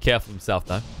 Needs to be careful himself,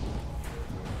 though.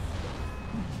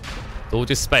 It's all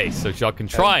just space, so Jug can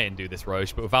try and do this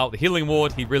Roche, but without the healing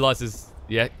ward, he realizes,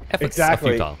 yeah, efforts are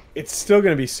futile. It's still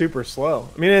going to be super slow.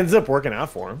 I mean, it ends up working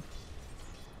out for him.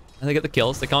 And they get the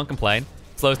kills. They can't complain.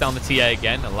 Slows down the TA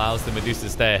again, allows the Medusa to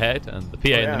stay ahead, and the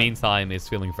PA in the meantime is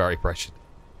feeling very pressured.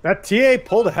 That TA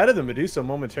pulled ahead of the Medusa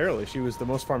momentarily. She was the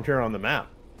most farmed hero on the map,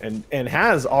 and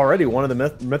has already one of the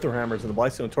Mithril Hammers in the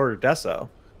Blightstone Torture Deso.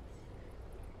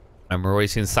 And we're already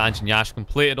seeing Sanj and Yash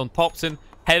completed on Thompson,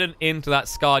 heading into that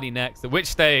Skadi next, at which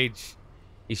stage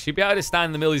he should be able to stand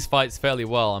in the middle of these fights fairly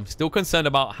well. I'm still concerned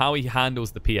about how he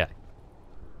handles the PA.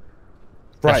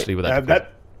 Especially with that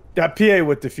PA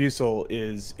with Diffusal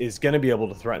is going to be able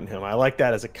to threaten him. I like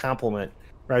that as a compliment.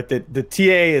 Right, the TA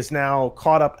is now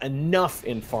caught up enough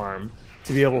in farm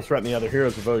to be able to threaten the other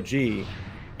heroes of OG,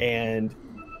 and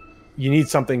you need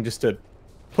something just to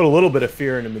put a little bit of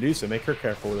fear into Medusa, make her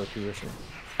careful with her position.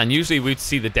 And usually we'd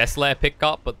see the Death Slayer pick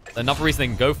up, but another reason they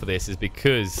can go for this is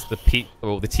because the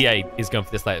TA is going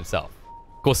for this Slayer himself.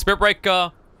 Of course, Spirit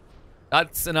Breaker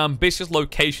That's an ambitious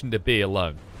location to be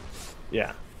alone.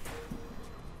 Yeah.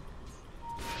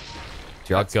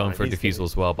 Jug going for a defusal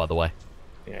as well, by the way.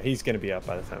 Yeah, he's going to be up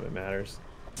by the time it matters.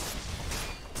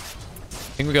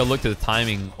 I think we're going to look to the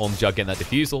timing on Jug getting that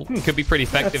defusal. Could be pretty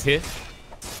effective here.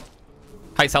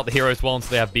 Kites out the heroes well, so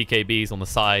they have BKBs on the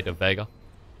side of Vega.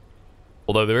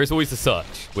 Although there is always the surge,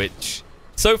 which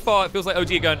so far it feels like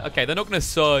OG are going, okay, they're not going to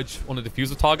surge on a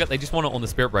defusal target. They just want it on the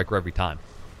Spirit Breaker every time.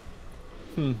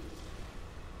 Yeah,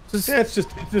 it's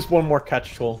just one more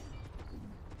catch tool.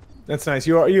 That's nice.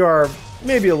 You are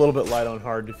maybe a little bit light on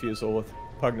hard defusal with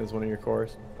Pugna as one of your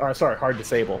cores. Or sorry, hard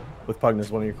disable with Pugna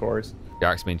as one of your cores.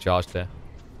 Jarek's being charged there.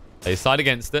 They decide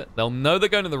against it. They'll know they're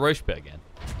going to the Roche pit again.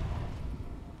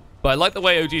 But I like the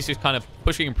way OG's just kind of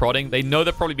pushing and prodding. They know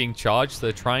they're probably being charged, so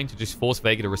they're trying to just force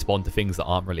Vega to respond to things that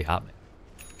aren't really happening.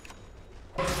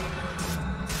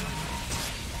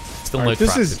 Still no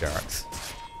trap to Jarek's.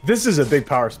 This is a big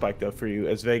power spike, though, for you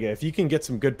as Vega. If you can get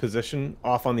some good position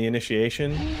off on the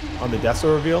initiation, on the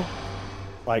Deso reveal,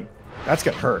 like, that's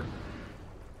going to hurt.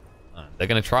 They're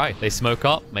going to try. They smoke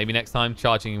up. Maybe next time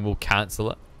charging will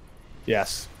cancel it.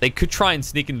 Yes. They could try and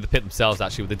sneak into the pit themselves,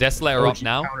 actually, with the Desolator up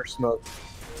now. Counter smoke.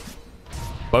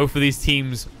 Both of these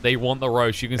teams, they want the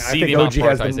Roche. You can see the OG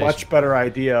has a much better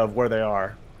idea of where they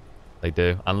are. They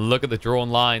do. And look at the drawn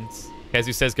lines.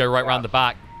 Kezu says go right around the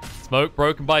back. Smoke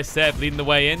broken by Seb, leading the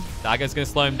way in. Dagger's going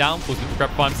to slow him down. Forcing him to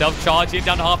prep by himself. Charging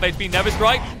down to half HP. Never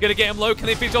strike. Going to get him low. Can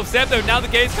they finish off Seb, though? Now the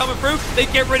game's coming through. They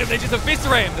get rid of him. They just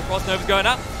eviscerate him. The Frost Nova's going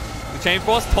up. The Chain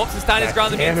Frost tops and stands his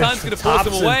ground in the meantime. It's going to force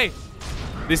him away.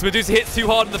 This Medusa hits too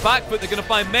hard in the back, but they're going to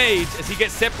find Mage. As he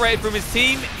gets separated from his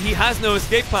team, he has no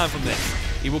escape plan from this.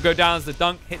 He will go down as the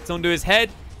dunk hits onto his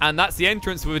head. And that's the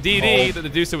entrance with a DD that the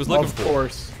Medusa was looking for. Of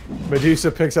course. Medusa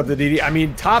picks up the DD. I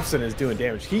mean, Thompson is doing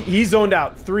damage. He zoned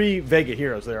out 3 Vega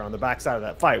heroes there on the backside of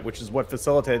that fight, which is what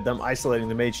facilitated them isolating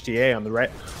the Mage TA on the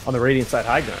Radiant side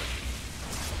high ground.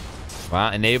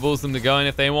 Well, enables them to go in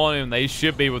if they want him. They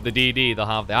should be with the DD. They'll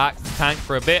have the Axe to tank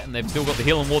for a bit, and they've still got the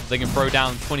healing ward that they can throw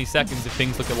down 20 seconds if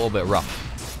things look a little bit rough.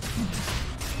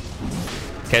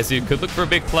 Kezu could look for a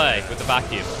big play with the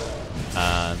vacuum.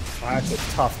 And that's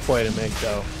a tough play to make,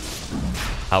 though.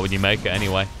 How would you make it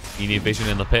anyway? You need vision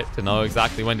in the pit to know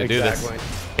exactly when to do this.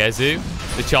 Kezu,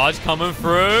 the charge coming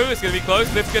through. It's going to be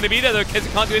close. Lift's going to be there, though.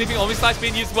 Kezu can't do anything. Omni Slice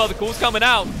being used well. The call's coming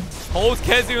out. Holds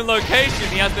Kezu in location.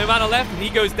 He has no mana left, and he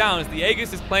goes down as the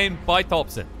Aegis is playing by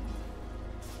Thompson.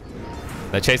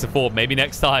 They're chasing forward. Maybe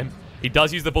next time. He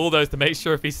does use the bulldoze to make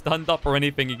sure if he's stunned up or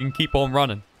anything, he can keep on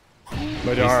running.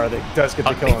 Madara does get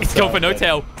the kill on He's going for no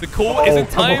tail. The call isn't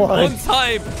timed on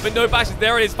time, but no bashes.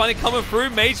 There it is. Finally coming through.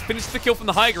 Mage finishes the kill from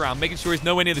the high ground, making sure he's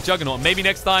nowhere near the Juggernaut. Maybe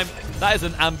next time. That is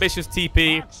an ambitious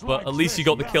TP, but at least you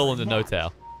got the kill on the no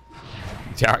tail.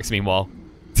 Jarek's meanwhile.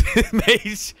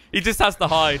 Mage, he just has to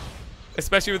hide,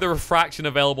 especially with the refraction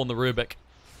available on the Rubik.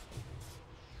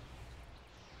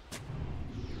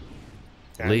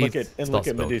 Look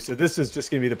at Medusa. This is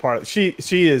just going to be the part. She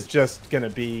is just going to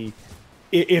be.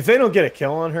 If they don't get a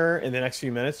kill on her in the next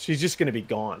few minutes, she's just going to be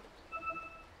gone.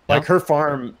 Like her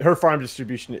farm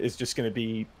distribution is just going to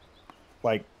be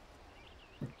like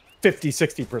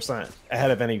 50-60%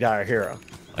 ahead of any dire hero.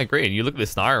 I agree. And you look at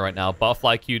this scenario right now.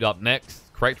 Butterfly queued up next.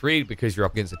 Correct read, because you're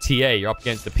up against a TA. You're up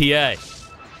against the PA.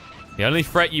 The only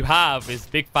threat you have is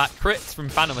big fat crits from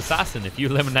Phantom Assassin. If you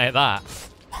eliminate that,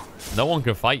 no one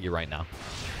can fight you right now.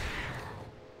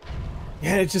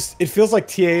 Yeah, it feels like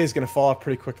TA is going to fall off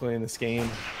pretty quickly in this game.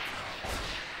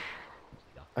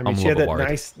 I mean, she had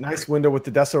that nice window with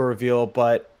the Deso reveal,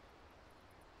 but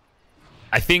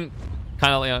I think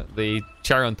kind of like the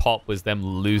cherry on top was them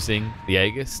losing the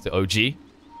Aegis to OG. You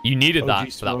needed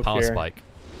that for that power spike.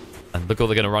 And look what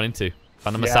they're going to run into.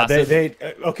 Phantom Assassin.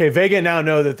 Okay, Vega now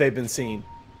know that they've been seen.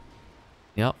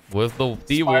 Yep, with the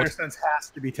Spider Sense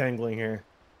has to be tangling here.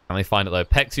 And they find it though.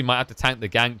 Pexu might have to tank the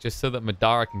gank just so that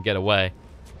Madara can get away.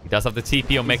 He does have the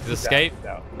TP or make his escape.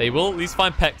 They will at least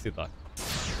find Pexu though.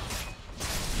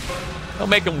 They'll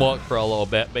make him work for a little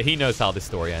bit, but he knows how this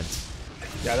story ends.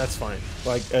 Yeah, that's fine.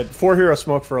 Like 4 hero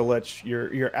smoke for a Lich,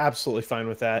 you're absolutely fine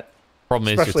with that. Problem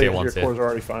is your tier 1's here. Your core's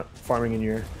already farming in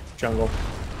your jungle.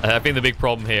 I think the big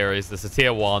problem here is there's a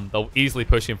tier 1. They'll easily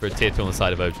push him for a tier 2 on the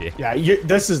side of OG. Yeah,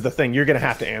 this is the thing. You're going to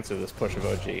have to answer this push of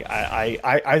OG.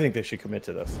 I think they should commit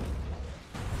to this.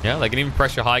 Yeah, they can even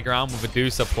pressure high ground with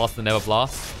Medusa plus the Never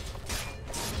Blast.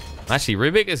 Actually,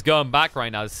 Rubik is going back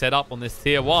right now to set up on this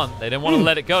tier 1. They don't want to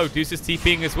let it go. Deuce is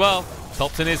TPing as well.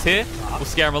 Thompson is here. We'll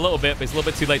scare him a little bit, but it's a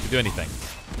little bit too late to do anything.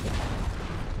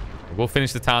 We'll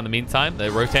finish the tower in the meantime.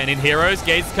 They're rotating in heroes.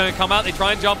 Gaze is going to come out. They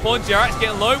try and jump on. Jarek's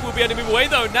getting low. We'll be able to move away,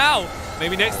 though. Now,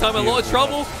 Maybe next time a lot of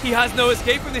trouble. He has no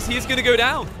escape from this. He is going to go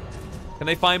down. Can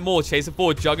they find more? Chasing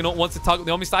forward. Juggernaut wants to target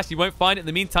the Omni Slash. He won't find it. In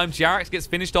the meantime, Jarax gets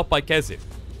finished off by Kezu.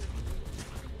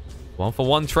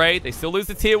 1-for-1 trade. They still lose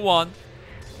the tier 1.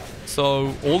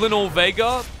 So, all in all,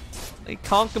 Vega, they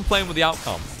can't complain with the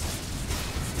outcome.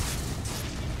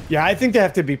 Yeah, I think they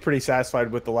have to be pretty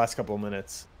satisfied with the last couple of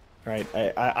minutes. Right?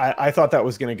 I thought that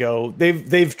was going to go.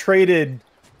 They've traded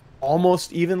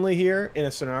almost evenly here in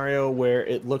a scenario where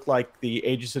it looked like the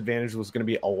Aegis advantage was going to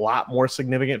be a lot more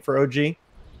significant for OG.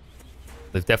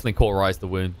 They've definitely cauterized the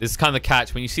wound. This is kind of the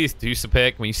catch. When you see this Deucer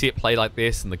pick, when you see it play like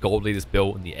this, and the gold leader's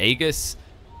built and the Aegis,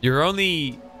 your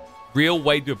only real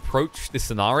way to approach this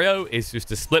scenario is just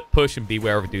to split push and be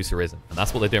wherever Deucer isn't. And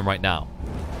that's what they're doing right now.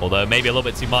 Although maybe a little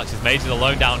bit too much. His Major's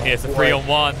alone down here. It's a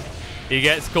 3-on-1. He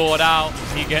gets caught out.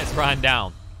 He gets ran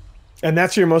down. And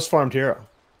that's your most farmed hero.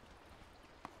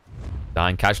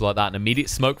 Dying casual like that. An immediate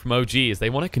smoke from OG as they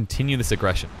want to continue this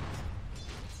aggression.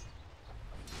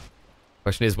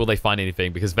 Question is, will they find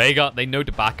anything? Because Vega, they know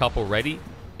to back up already.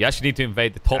 You actually need to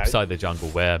invade the top side of the jungle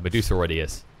where Medusa already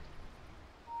is.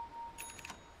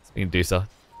 Medusa.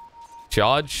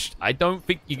 Charge. I don't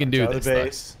think you can do this,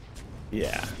 base.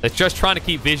 Yeah. They're just trying to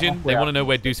keep vision. They want to know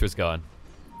where Deucer is going.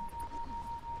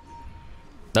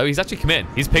 No, he's actually come in.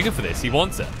 He's picking for this. He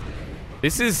wants it.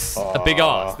 This is a big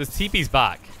ask. The TP's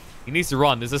back. He needs to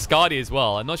run. There's a Skadi as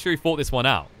well. I'm not sure he fought this one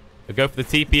out. He'll go for the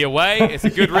TP away. It's a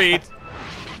good read.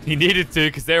 He needed to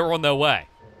because they were on their way.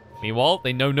 Meanwhile,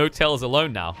 they know No Tail is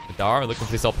alone now. Madara looking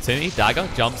for this opportunity. Dagger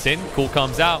jumps in. Cool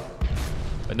comes out.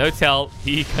 But No Tail,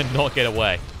 he cannot get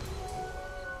away.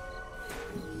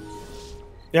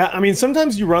 Yeah, I mean,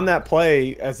 sometimes you run that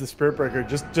play as the Spirit Breaker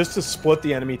just to split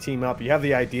the enemy team up. You have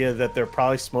the idea that they're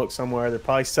probably smoked somewhere. They're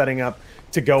probably setting up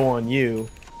to go on you.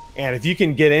 And if you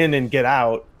can get in and get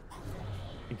out,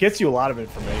 it gets you a lot of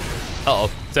information. Uh-oh.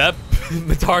 Seb,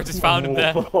 Madara just found him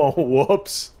there. Oh,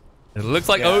 whoops. It looks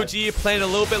like OG are playing a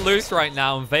little bit loose right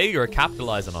now, and Vega are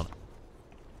capitalizing on it.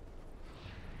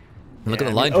 And look at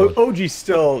the line. OG's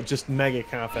still just mega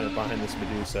confident behind this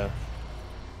Medusa.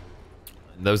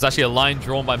 There was actually a line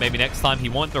drawn by maybe next time he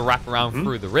wanted to wrap around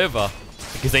through the river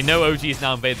because they know OG has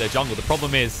now invaded their jungle. The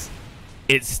problem is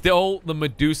it's still the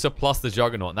Medusa plus the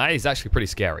Juggernaut, and that is actually pretty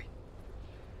scary.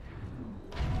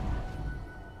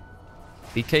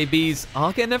 BKBs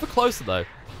are getting ever closer, though.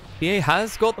 PA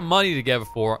has got the money together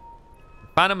for it.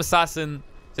 Phantom Assassin,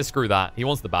 just screw that. He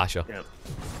wants the Basher. Yeah.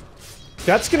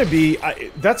 That's gonna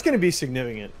be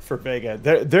significant for Vega.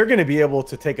 They're gonna be able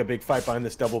to take a big fight behind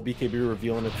this double BKB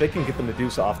reveal, and if they can get the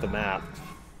Medusa off the map.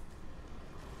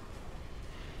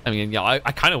 I mean, yeah,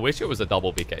 I kind of wish it was a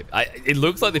double BKB. It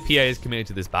looks like the PA is committed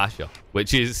to this Basher,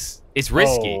 which is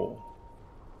risky.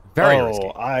 Very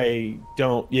risky. I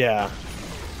don't. Yeah.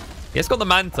 He's got the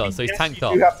Manta, so he's tanked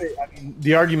up.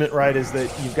 The argument, right, is that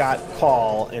you've got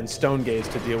Paul and Stone Gaze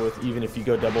to deal with, even if you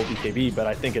go double BKB. But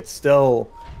I think it's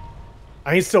still.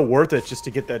 I mean, it's still worth it just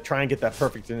to get that, try and get that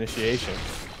perfect initiation.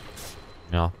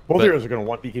 Yeah. Both heroes are going to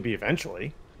want BKB eventually.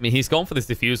 I mean, he's gone for this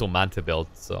Diffusal Manta build,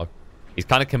 so he's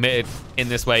kind of committed in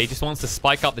this way. He just wants to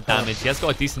spike up the damage. He has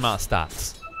got a decent amount of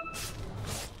stats.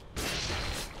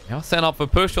 They're setting up for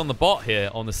push on the bot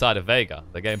here on the side of Vega.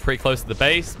 They're getting pretty close to the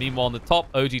base. Meanwhile, on the top,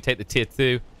 OG take the tier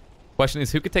 2. Question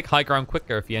is, who could take high ground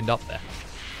quicker if you end up there?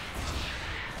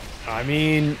 I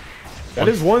mean, that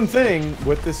is one thing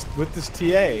with this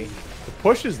TA. The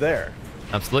push is there.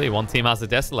 Absolutely. One team has the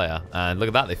Desolator. And look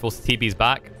at that. They force the TPs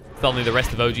back. Suddenly the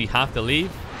rest of OG have to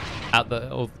leave.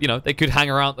 Or, you know, they could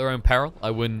hang around at their own peril. I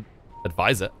wouldn't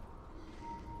advise it.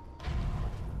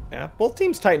 Yeah, both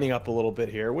teams tightening up a little bit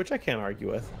here, which I can't argue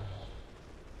with.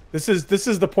 This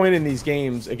is the point in these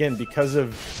games, again, because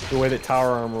of the way that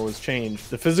tower armor was changed.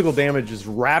 The physical damage is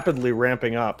rapidly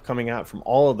ramping up, coming out from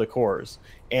all of the cores.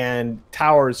 And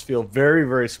towers feel very,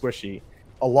 very squishy.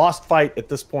 A lost fight at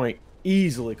this point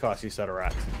easily costs you set of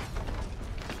racks.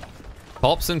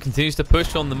 Popson continues to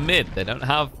push on the mid. They don't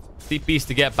have CPs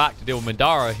to get back to deal with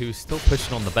Madara, who's still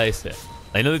pushing on the base here.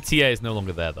 They know the TA is no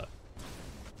longer there, though.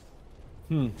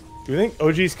 Do you think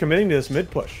OG's committing to this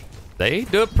mid push? They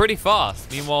do it pretty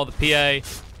fast. Meanwhile, the PA,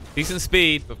 decent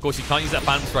speed. But of course, you can't use that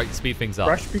Phantom Strike to speed things up.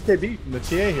 Fresh BKB from the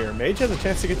TA here. Mage has a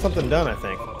chance to get something done, I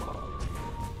think.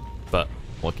 But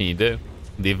what can you do?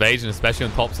 The evasion, especially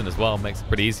on Thompson as well, makes it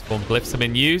pretty easy for him. Glyphs have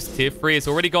been used. Tier 3 has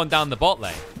already gone down the bot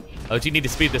lane. OG need to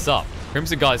speed this up.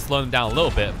 Crimson guys slowing them down a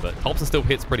little bit, but Thompson still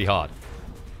hits pretty hard.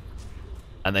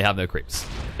 And they have no creeps.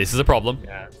 This is a problem.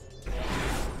 Yeah.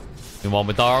 Meanwhile,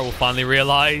 Madara will finally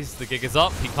realize the gig is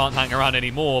up. He can't hang around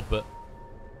anymore, but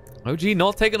OG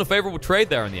not taking a favorable trade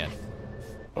there in the end.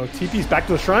 Oh, TP's back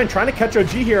to the shrine, trying to catch OG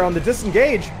here on the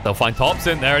disengage. They'll find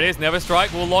Thompson. There it is. Never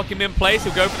strike. We'll lock him in place.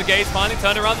 He'll go for the gaze. Finally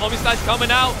turn around. Omnislash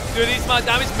coming out. Doing this amount of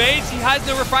damage. Mage, he has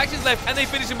no refractions left. Can they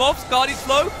finish him off? Scardy's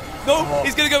slow. No,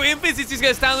 he's going to go Invis. He's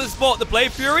going to stand on the spot. The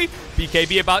Blade Fury.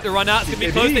 BKB about to run out. It's going to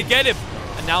be close. They get him.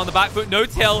 And now on the back foot, no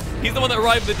tail. He's the one that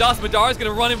arrived with the dust. Madara's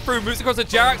going to run him through. Moves across the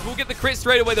Jarax. We'll get the crit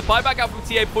straight away. The buyback out from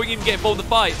TA before you even get involved in the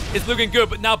fight. It's looking good,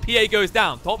 but now PA goes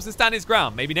down. Thompson standing his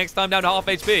ground. Maybe next time down to half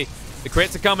HP. The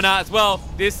crits are coming out as well.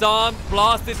 Disarm,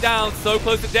 blasted down, so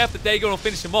close to death that Dagon will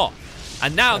finish him off.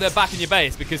 And now they're back in your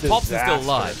base because Thompson's still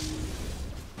alive.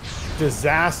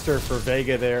 Disaster for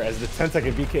Vega there as the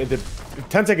 10-second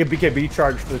BKB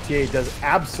charge for the TA does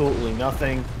absolutely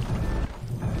nothing.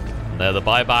 They're the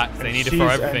buybacks. They need it for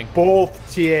everything.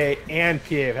 Both TA and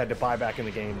PA have had to buy back in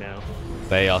the game now.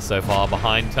 They are so far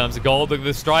behind in terms of gold. Look at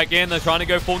the strike in. They're trying to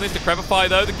go full this to Crevify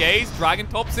though. The gaze, Dragon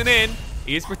Thompson in.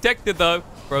 He is protected though.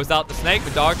 Throws out the snake.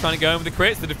 Madara trying to go in with the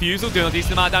crits. The defusal doing a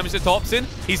decent amount of damage to Thompson.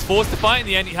 He's forced to fight in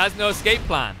the end. He has no escape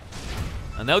plan.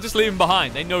 And they'll just leave him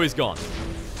behind. They know he's gone.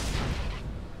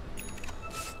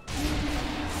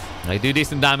 They do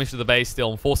decent damage to the base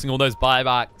still, forcing all those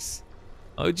buybacks.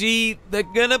 OG, they're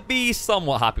going to be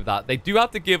somewhat happy with that. They do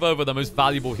have to give over the most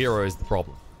valuable hero is the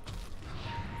problem.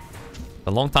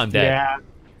 A long time dead. Yeah,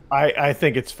 I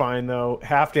think it's fine though.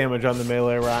 Half damage on the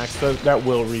melee racks. That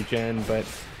will regen, but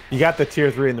you got the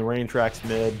tier 3 in the range racks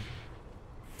mid.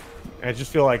 I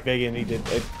just feel like Vega needed...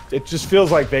 It just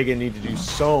feels like Vega needed to do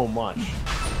so much.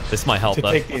 This might help, to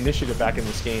take the initiative back in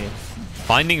this game.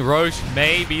 Finding Roche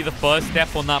may be the first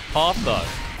step on that path, though.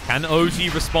 Can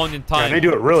OG respond in time? Yeah, they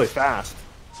do it really fast.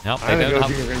 Nope, I don't think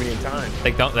OG are going to be in time.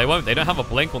 They won't. They don't have a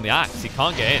blink on the axe. He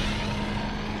can't get in.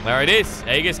 There it is.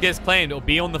 Aegis gets claimed. It'll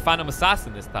be on the Phantom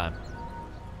Assassin this time.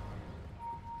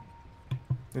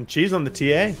 And Cheese on the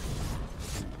TA.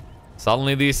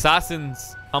 Suddenly the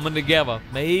Assassins coming together.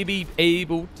 Maybe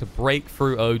able to break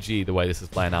through OG the way this is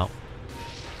playing out.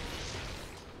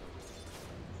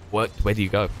 Where do you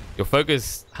go? Your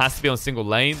focus has to be on single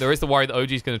lane. There is the worry that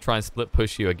OG is going to try and split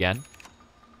push you again.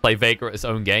 Play Vega at its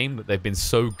own game that they've been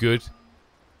so good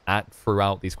at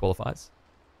throughout these qualifiers.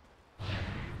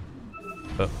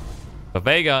 But for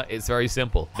Vega, it's very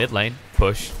simple. Mid lane,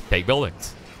 push, take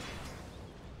buildings.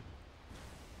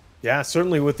 Yeah,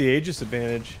 certainly with the Aegis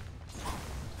advantage.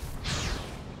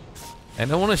 And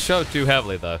don't want to show too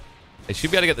heavily, though. They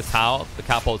should be able to get the tower. The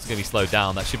catapult's going to be slowed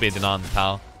down. That should be a deny on the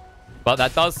tower. But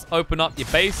that does open up your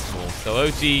base more. So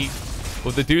OG,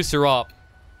 with the Deucer up,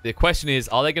 the question is,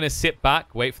 are they going to sit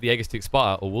back, wait for the Aegis to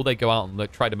expire, or will they go out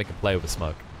and try to make a play with the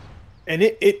smoke? And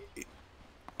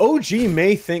OG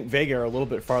may think Vega are a little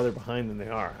bit farther behind than they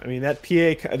are. I mean, that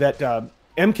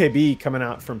MKB coming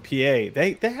out from PA,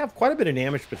 they have quite a bit of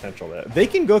damage potential there. They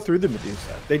can go through the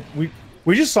Medusa.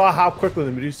 We just saw how quickly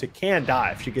the Medusa can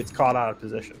die if she gets caught out of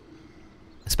position.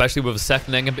 Especially with a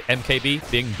second MKB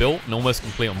being built and almost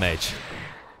complete on Mage.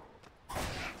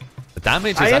 The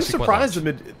damage is actually quite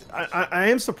large. I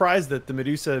am surprised that the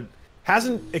Medusa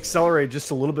hasn't accelerated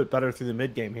just a little bit better through the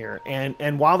mid game here.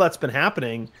 And while that's been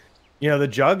happening, you know, the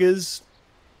Jug he's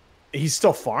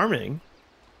still farming,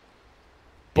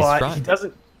 but he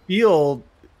doesn't feel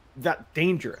that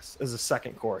dangerous as a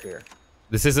second core here.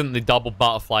 This isn't the double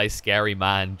butterfly scary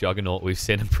man Juggernaut we've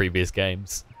seen in previous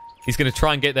games. He's going to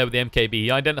try and get there with the MKB.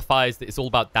 He identifies that it's all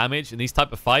about damage, and these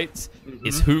type of fights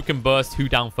is who can burst who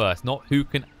down first, not who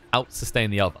can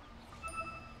out-sustain the other.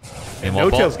 And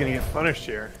No-Tail's going to get punished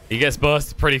here. He gets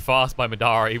bursted pretty fast by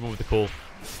Madara, even with the call.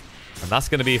 And that's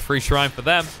going to be a free shrine for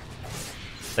them.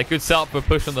 They could set up for a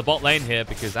push on the bot lane here,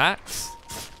 because Axe,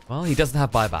 well, he doesn't have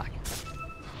buyback.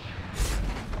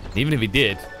 Even if he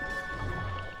did,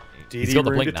 he's got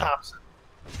the blink now. Thompson.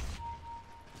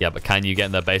 Yeah, but can you get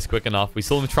in their base quick enough? We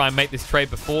saw them try and make this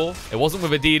trade before. It wasn't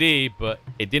with a DD, but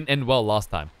it didn't end well last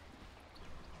time.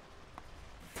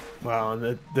 Wow,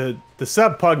 and the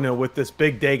sub Pugna with this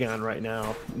big Dagon right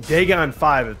now. Dagon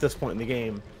 5 at this point in the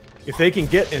game. If they can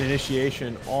get an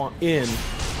initiation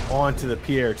onto the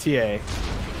PRTA.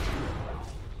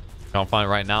 Can't find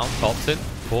it right now. Thompson,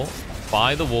 caught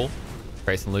by the wall.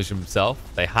 Creates an illusion himself.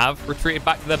 They have retreated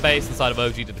back to their base inside of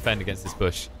OG to defend against this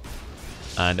push.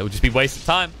 And it will just be wasted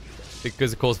time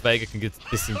because, of course, Vega can get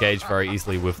disengaged very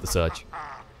easily with the surge.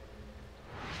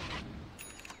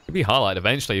 Could be highlight.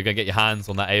 Eventually, you're going to get your hands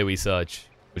on that AoE surge,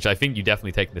 which I think you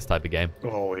definitely take in this type of game.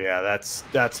 Oh, yeah.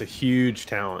 That's a huge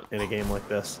talent in a game like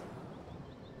this.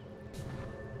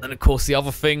 And, of course, the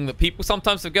other thing that people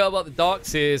sometimes forget about the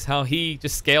Darks is how he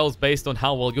just scales based on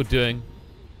how well you're doing.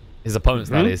 His opponents,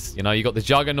 that is. You know, you got the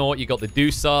Juggernaut, you got the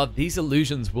Deucer. These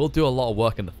illusions will do a lot of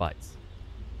work in the fights.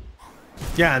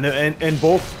 Yeah, and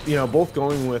both, you know, both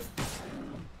going with,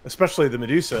 especially the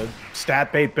Medusa,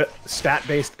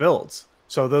 stat-based builds.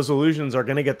 So those illusions are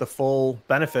going to get the full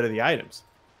benefit of the items.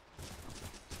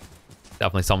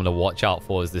 Definitely something to watch out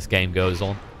for as this game goes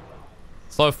on.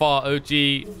 So far, OG,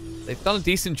 they've done a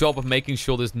decent job of making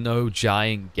sure there's no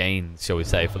giant gains, shall we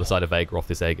say, for the side of Vega off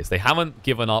this Aegis. They haven't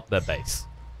given up their base.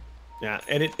 Yeah,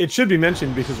 and it should be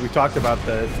mentioned because we talked about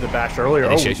the bash earlier.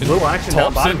 Initiation. Oh, little action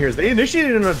down bottom here. They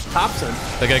initiated in a Thompson.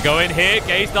 They're going to go in here.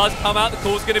 Gaze does come out. The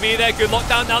call's going to be there. Good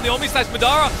lockdown down the Omni slash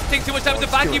Madara. Taking too much damage. The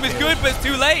vacuum is good, but it's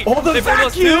too late. Oh, the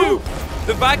vacuum!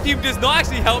 The vacuum does not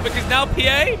actually help because now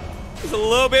PA is a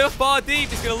little bit far deep.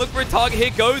 He's going to look for a target here.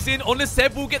 Goes in on the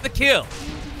Seb. Will get the kill.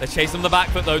 They're chasing on the back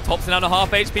foot though. Thompson down to half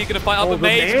HP. Going to fight up the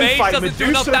Mage. Mage doesn't do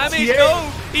enough damage.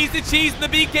 No, he's the cheese in the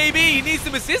BKB. He needs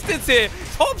some assistance here.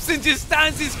 Thompson just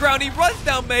stands his ground. He runs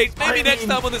down Mage. Maybe next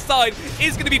time on the side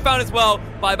is going to be found as well.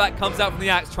 Buyback comes out from the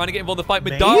Axe, trying to get involved in the fight.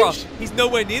 Madara, he's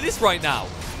nowhere near this right now.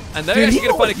 And they're actually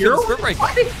going to find a kill Spirit Breaker.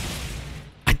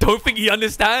 I don't think he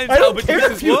understands how Medusas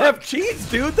work. You have cheese,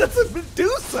 dude. That's a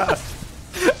Medusa.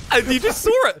 And you just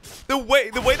saw it. The way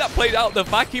that played out, the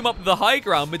vacuum up to the high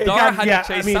ground, Madara had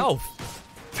to chase south.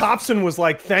 Thompson was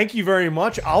like, thank you very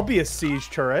much. I'll be a siege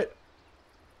turret.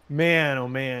 Man, oh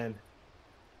man.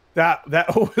 That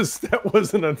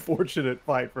was an unfortunate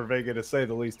fight for Vega, to say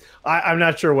the least. I'm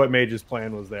not sure what Mage's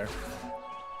plan was there.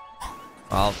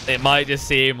 Well, it might just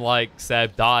seem like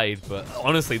Seb died, but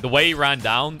honestly, the way he ran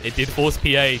down, it did force PA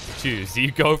to choose. Do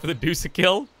you go for the Deucer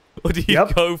kill? Or do you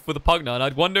go for the Pugna? And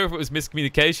I'd wonder if it was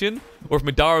miscommunication or if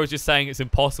Madara was just saying it's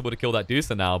impossible to kill that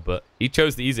Deucer now, but he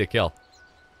chose the easier kill.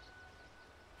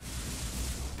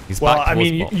 Well, I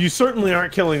mean, you certainly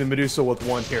aren't killing the Medusa with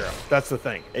one hero. That's the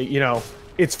thing. You know,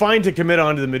 it's fine to commit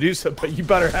onto the Medusa, but you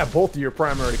better have both of your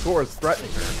primary cores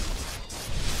threatening her.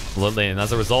 Absolutely, and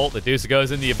as a result, the Deucer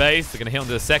goes into your base. They're going to hit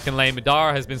onto the second lane.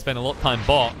 Madara has been spending a lot of time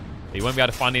bot, but he won't be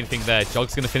able to find anything there.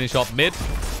 Jog's going to finish off mid.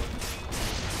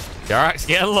 Jarak's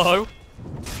getting low.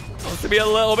 Wants to be a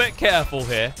little bit careful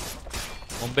here.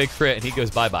 One big crit, and he goes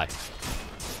bye-bye.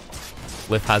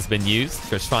 Lift has been used.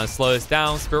 Just trying to slow us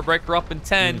down. Spirit Breaker up in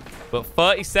 10. But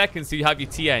 30 seconds till you have your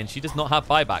TA, and she does not have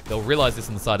buyback. They'll realize this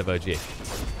on the side of OG.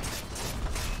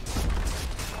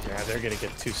 Yeah, they're going to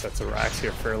get 2 sets of racks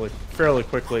here fairly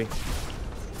quickly.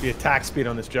 The attack speed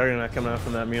on this Juggernaut coming out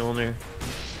from that Mjolnir.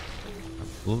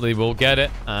 They will get it,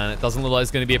 and it doesn't look like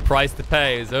it's going to be a price to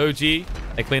pay. As OG,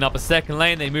 they clean up a second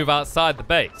lane, they move outside the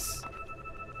base.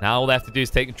 Now all they have to do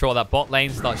is take control of that bot lane,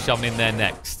 start shoving in there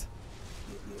next.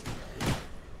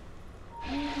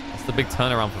 What's the big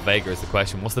turnaround for Vega is the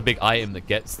question. What's the big item that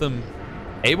gets them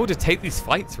able to take these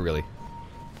fights, really?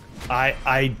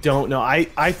 I don't know.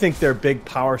 I think their big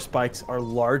power spikes are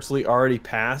largely already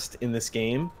passed in this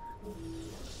game.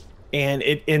 And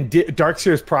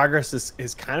Darkseer's progress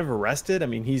is kind of arrested. I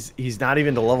mean, he's not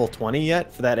even to level 20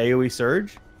 yet for that AoE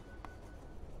surge.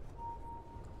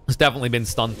 It's definitely been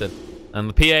stunted. And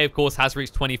the PA, of course, has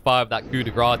reached 25. That coup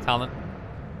de grace talent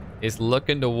is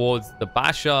looking towards the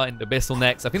Basha and the Abyssal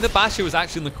next. I think the Basha was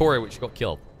actually in the Courier, which got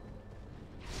killed.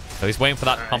 So he's waiting for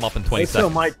that to come up in 20 seconds.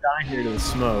 They might die here to the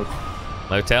smoke.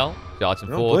 Motel, charging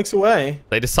forward. Blinks away.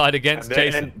 They decide against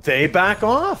Jason. And they back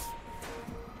off.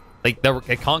 They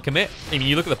can't commit. I mean,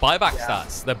 you look at the buyback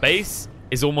stats. The base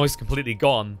is almost completely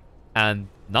gone, and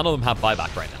none of them have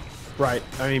buyback right now. Right.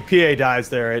 I mean, PA dies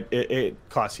there. It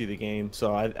costs you the game.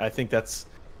 So I think that's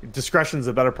discretion's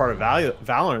a better part of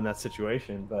valor in that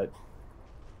situation. But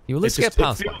you will get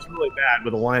past. It feels really bad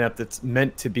with a lineup that's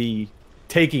meant to be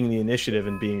taking the initiative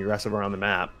and being aggressive around the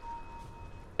map.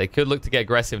 They could look to get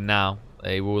aggressive now.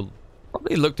 They will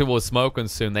probably look towards Smoke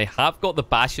soon. They have got the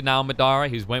Basher now, Madara,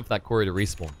 who's waiting for that Courier to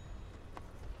respawn.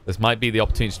 This might be the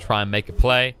opportunity to try and make a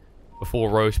play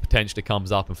before Roche potentially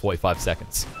comes up in 45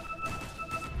 seconds.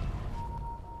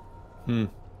 And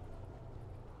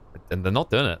they're not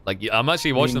doing it. Like, I'm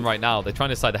actually watching them right now. They're trying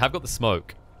to decide. They have got the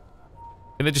smoke.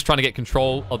 And they're just trying to get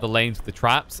control of the lanes with the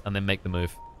traps and then make the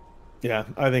move. Yeah,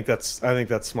 I think that's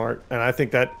smart. And I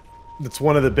think that's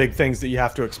one of the big things that you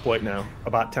have to exploit now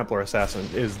about Templar Assassin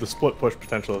is the split push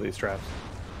potential of these traps.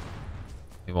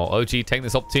 Meanwhile, OG taking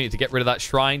this opportunity to get rid of that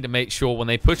shrine to make sure when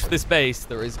they push for this base,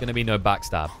 there is going to be no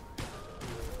backstab. All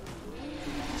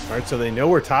right, so they know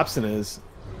where Thompson is.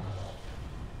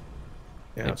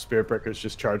 Yeah, Spirit Breaker's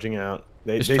just charging out.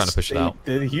 Just trying to push it out.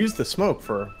 They used the smoke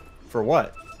for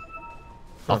what?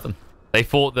 Nothing. They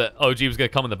thought that OG was going to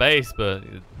come in the base, but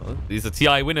these are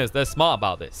TI winners. They're smart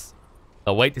about this.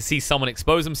 They'll wait to see someone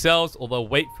expose themselves, or they'll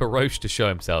wait for Roche to show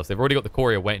himself. They've already got the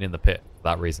Courier waiting in the pit for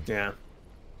that reason. Yeah.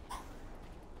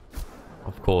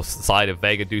 Of course, the side of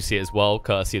Vega do see it as well,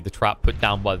 courtesy of the trap put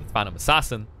down by the Phantom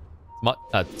Assassin.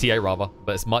 TA rather,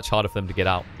 but it's much harder for them to get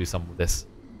out and do something with this.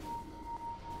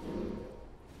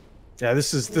 Yeah,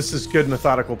 this is good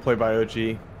methodical play by OG.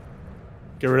 Get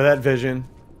rid of that vision. Do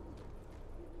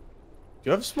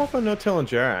you have a smoke on No-Tail and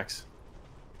Jerax?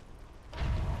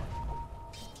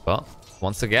 But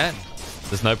once again,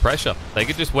 there's no pressure. They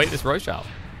could just wait this Roche out.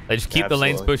 They just keep the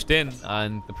lanes pushed in,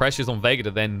 and the pressure's on Vega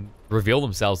to then reveal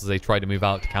themselves as they try to move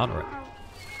out to counter it.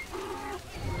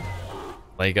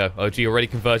 There you go. OG already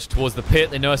converged towards the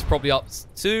pit. They know it's probably up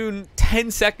soon.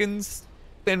 10 seconds.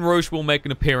 Then Roche will make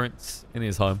an appearance in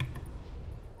his home.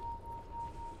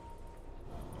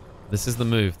 This is the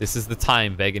move. This is the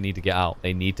time Vega need to get out.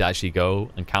 They need to actually go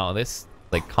and counter this.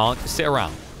 They can't just sit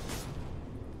around.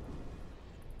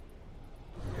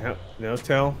 Yep,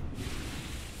 No-Tail.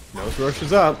 Knows Roche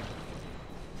is up.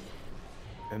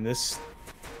 And this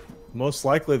most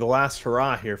likely the last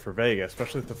hurrah here for Vega,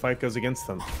 especially if the fight goes against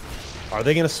them. Are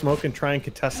they going to smoke and try and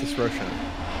contest this Roche?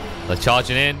 They're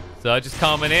charging in. Surge is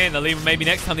coming in. They'll leave maybe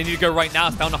next time. They need to go right now.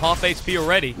 It's down to half HP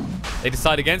already. They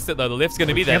decide against it, though. The lift's going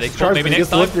to be there. They thought maybe next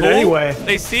time. Anyway.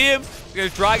 They see him. They're going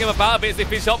to drag him about a bit as they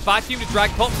finish up vacuum to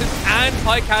drag Thompson and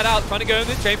Pycat out. Trying to go in.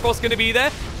 The Chain Frost's going to be there.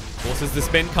 Forces the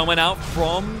spin coming out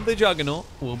from the Juggernaut.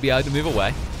 Will be able to move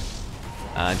away.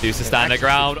 And Deuce is standing their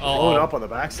ground. Blowing up on the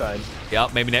backside.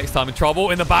 Yep, maybe next time in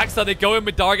trouble. In the backside, they go in.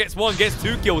 Madara gets one, gets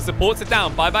 2 kills, supports it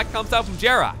down. Buyback comes out from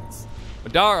Jerax.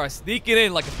 Madara sneaking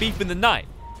in like a thief in the night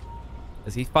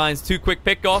as he finds 2 quick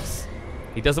pickoffs.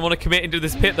 He doesn't want to commit into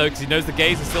this pit, though, because he knows the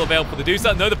gaze is still available for the Deuce.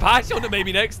 No, the patch on it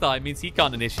maybe next time means he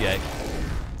can't initiate.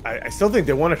 I still think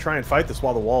they want to try and fight this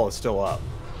while the wall is still up.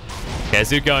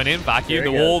 Kezu going in, vacuum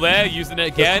the wall there, using it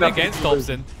again against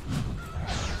Thompson.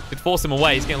 Could force him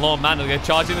away. He's getting low on mana. They're going to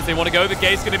charge in as they want to go. The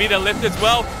gate's going to be there, lift as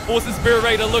well. Forces Spirit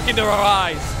Ray to look into her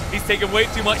eyes. He's taking way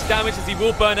too much damage as he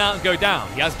will burn out and go down.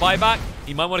 He has buyback.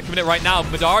 He might want to commit it right now.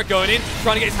 Madara going in,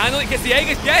 trying to get his hand on it. Gets the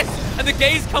Aegis, yes! And the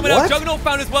gaze coming out. Juggernaut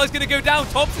found as well is going to go down.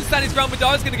 Thompson standing his ground.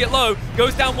 Madara's going to get low.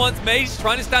 Goes down once. Mage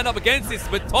trying to stand up against this,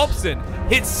 but Thompson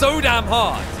hits so damn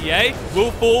hard. TA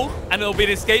will fall, and it'll be an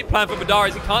escape plan for Madara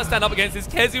as he can't stand up against this.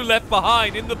 Kezu left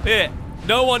behind in the pit.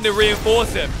 No one to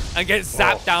reinforce him, and gets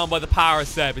zapped down by the power of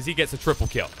Seb as he gets a triple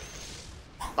kill.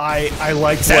 I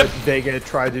like what Vega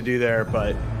tried to do there,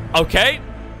 but... Okay.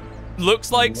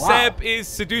 Looks like Seb is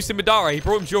seducing Madara. He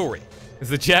brought him jewelry as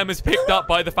the gem is picked up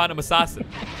by the Phantom Assassin.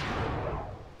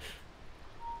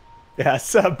 Yeah,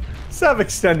 Seb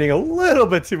extending a little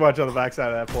bit too much on the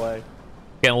backside of that play.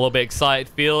 Getting a little bit excited,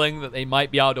 feeling that they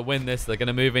might be able to win this. They're going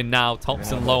to move in now.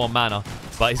 Thompson low on mana,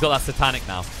 but he's got that Satanic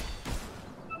now.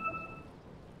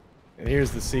 And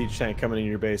here's the siege tank coming in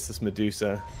your base, this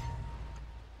Medusa.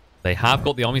 They have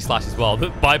got the Omni Slash as well. The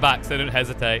buybacks, they don't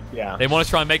hesitate. Yeah. They want to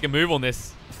try and make a move on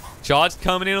this. Charge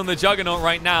coming in on the Juggernaut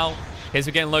right now. Here's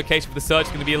we're getting location for the Surge.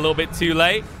 Going to be a little bit too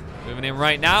late. Moving in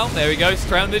right now. There we go.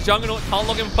 Straight on the Juggernaut. Can't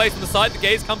lock him in place on the side. The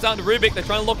gaze comes out to Rubik. They're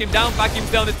trying to lock him down.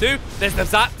 Vacuum's down to 2. There's the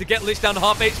zap to get Lich down to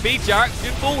half HP. Jarek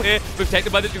should fall here.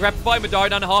 Protected by the Decrepify.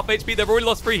 Madara down to half HP. They've already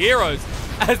lost 3 heroes.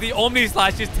 As the Omni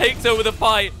Slash just takes over the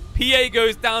fight. PA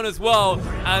goes down as well.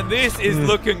 And this is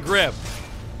looking grim.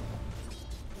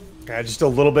 Yeah, just a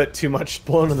little bit too much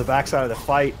blown on the backside of the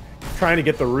fight. Trying to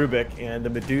get the Rubik, and the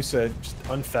Medusa just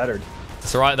unfettered.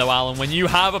 That's right, though, Alan. When you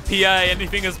have a PA,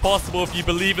 anything is possible if you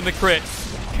believe in the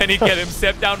crits. Can he get him?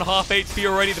 Step down to half HP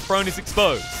already. The throne is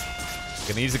exposed.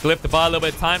 Gonna use a glyph to buy a little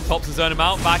bit of time. Thompson zone him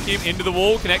out. Vacuum into the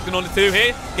wall. Connecting on the 2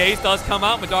 here. Gaze does come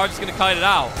out. Madara just gonna kite it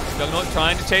out. Juggernaut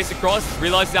trying to chase across.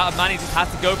 Realizes out of mana. He just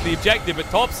has to go for the objective. But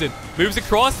Thompson moves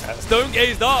across. Stone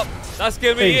gazed up. That's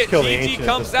gonna be it. GG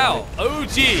comes out.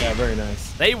 OG. Yeah, very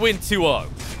nice. They win 2-0.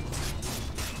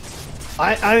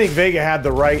 I think Vega had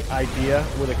the right idea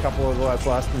with a couple of the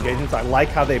last engagements. I like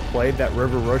how they played that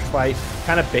River Roche fight,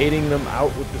 kind of baiting them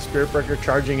out with the Spirit Breaker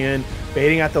charging in,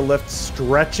 baiting out the lift,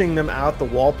 stretching them out. The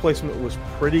wall placement was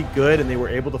pretty good, and they were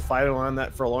able to fight on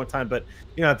that for a long time. But,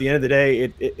 you know, at the end of the day,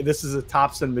 this is a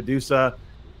Thompson Medusa.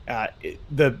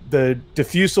 The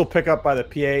diffusal pickup by the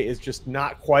PA is just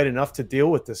not quite enough to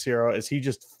deal with this hero as he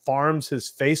just farms his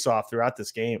face off throughout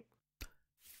this game.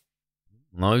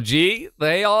 OG,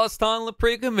 they are starting to look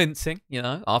pretty convincing, you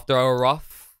know, after a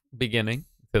rough beginning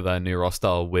to their new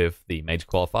roster with the major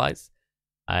qualifiers.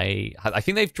 I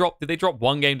think did they drop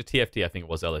 1 game to TFT? I think it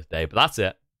was earlier today, but that's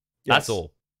it. Yes. That's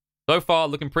all. So far,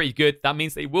 looking pretty good. That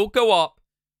means they will go up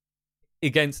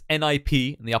against NIP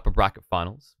in the upper bracket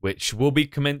finals, which will be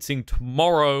commencing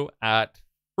tomorrow at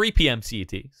 3 p.m.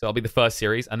 CET. So that'll be the first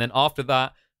series. And then after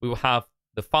that, we will have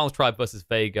the final tribe versus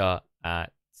Vega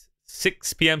at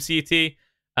 6 p.m. CET.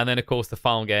 And then, of course, the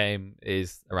final game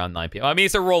is around 9 p.m. I mean,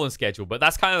 it's a rolling schedule, but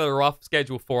that's kind of the rough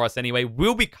schedule for us anyway.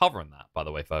 We'll be covering that, by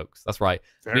the way, folks. That's right.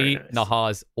 Very Me, nice.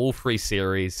 Nahaz, all 3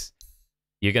 series.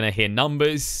 You're going to hear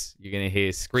numbers. You're going to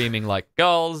hear screaming like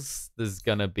girls. There's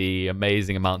going to be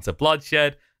amazing amounts of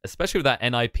bloodshed, especially with that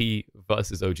NIP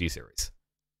versus OG series.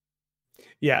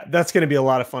 Yeah, that's going to be a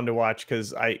lot of fun to watch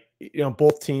because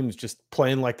both teams just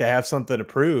playing like they have something to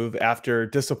prove after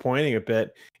disappointing a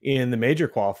bit in the major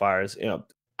qualifiers.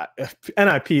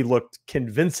 NIP looked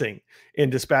convincing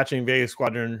in dispatching Vega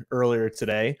Squadron earlier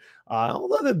today,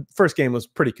 although the first game was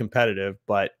pretty competitive.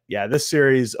 But yeah, this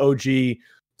series, OG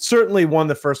certainly won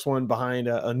the first one behind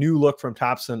a new look from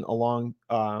Thompson along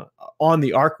on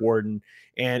the Arc Warden,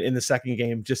 and in the second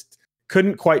game just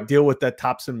couldn't quite deal with that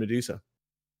Thompson Medusa.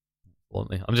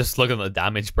 I'm just looking at the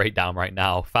damage breakdown right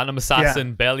now. Phantom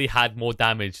Assassin barely had more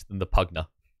damage than the Pugna.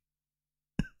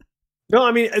 No,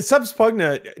 I mean, Subs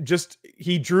Pugna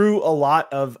he drew a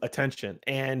lot of attention,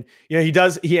 and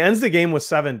he ends the game with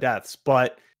 7 deaths,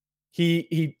 but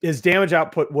his damage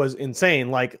output was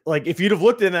insane. Like if you'd have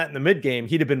looked at that in the mid game,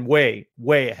 he'd have been way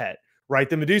ahead, right?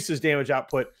 The Medusa's damage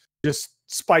output just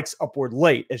spikes upward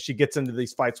late as she gets into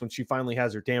these fights when she finally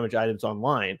has her damage items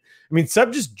online. I mean,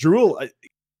 Sub just drew.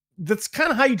 That's kind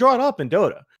of how you draw it up in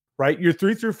Dota, right? Your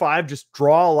 3 through 5 just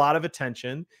draw a lot of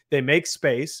attention. They make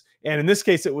space. And in this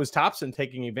case, it was Thompson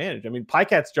taking advantage. I mean,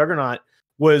 Pycat's Juggernaut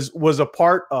was a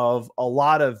part of a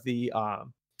lot of the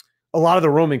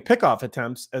roaming pickoff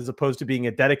attempts as opposed to being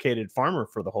a dedicated farmer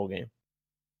for the whole game.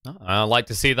 I like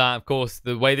to see that. Of course,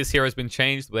 the way this hero has been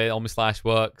changed, the way Omnislash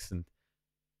works, and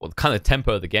the kind of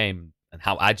tempo of the game and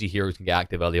how agi heroes can get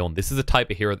active early on. This is the type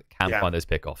of hero that can find those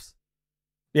pickoffs.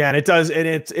 Yeah, and it does, and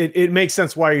it makes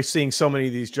sense why you're seeing so many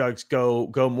of these jugs go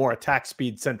more attack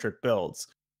speed centric builds,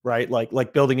 right?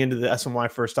 Like building into the SMY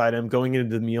first item, going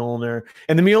into the Mjolnir,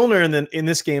 and the Mjolnir in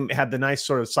this game had the nice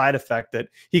sort of side effect that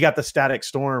he got the static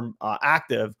storm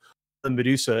active, the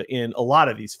Medusa in a lot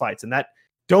of these fights, and that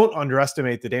don't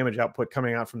underestimate the damage output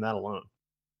coming out from that alone.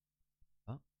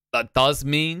 That does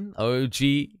mean OG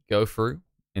go through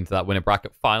into that winner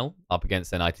bracket final up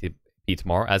against NITP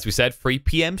tomorrow. As we said, 3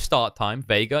 p.m. start time.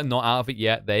 Vega not out of it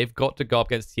yet. They've got to go up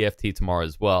against TFT tomorrow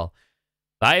as well.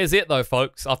 That is it, though,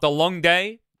 folks. After a long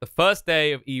day, the first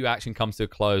day of EU action comes to a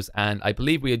close, and I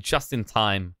believe we are just in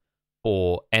time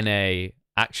for NA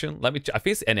action. I think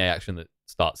it's NA action that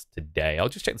starts today. I'll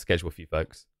just check the schedule for you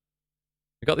folks.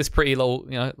 We got this pretty little,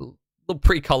 little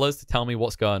pretty colors to tell me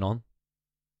what's going on.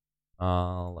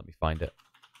 Let me find it.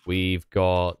 We've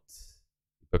got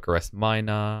Bucharest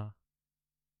Minor.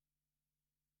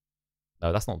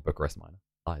 No, that's not Bucharest Minor.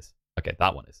 Lies. Okay,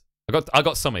 that one is. I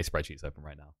got so many spreadsheets open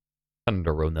right now. I'm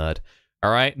a real nerd. All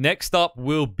right, next up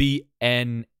will be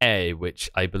NA,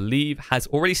 which I believe has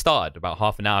already started about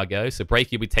half an hour ago. So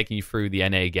Breaky will be taking you through the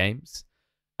NA games.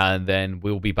 And then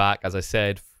we'll be back, as I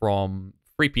said, from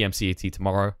 3 p.m. CET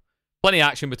tomorrow. Plenty of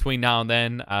action between now and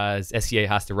then as SEA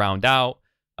has to round out.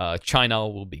 China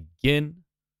will begin.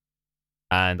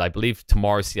 And I believe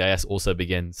tomorrow CIS also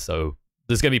begins. So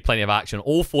there's going to be plenty of action.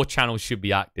 All 4 channels should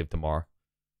be active tomorrow.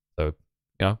 So,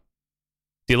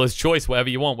 dealer's choice, whatever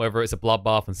you want, whether it's a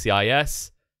bloodbath and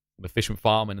CIS, an efficient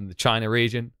farming in the China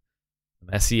region,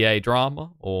 an SEA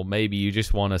drama, or maybe you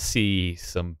just want to see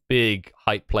some big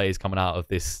hype plays coming out of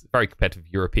this very competitive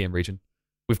European region.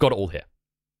 We've got it all here.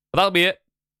 But that'll be it.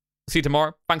 See you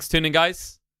tomorrow. Thanks for tuning in,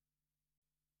 guys.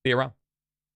 See you around.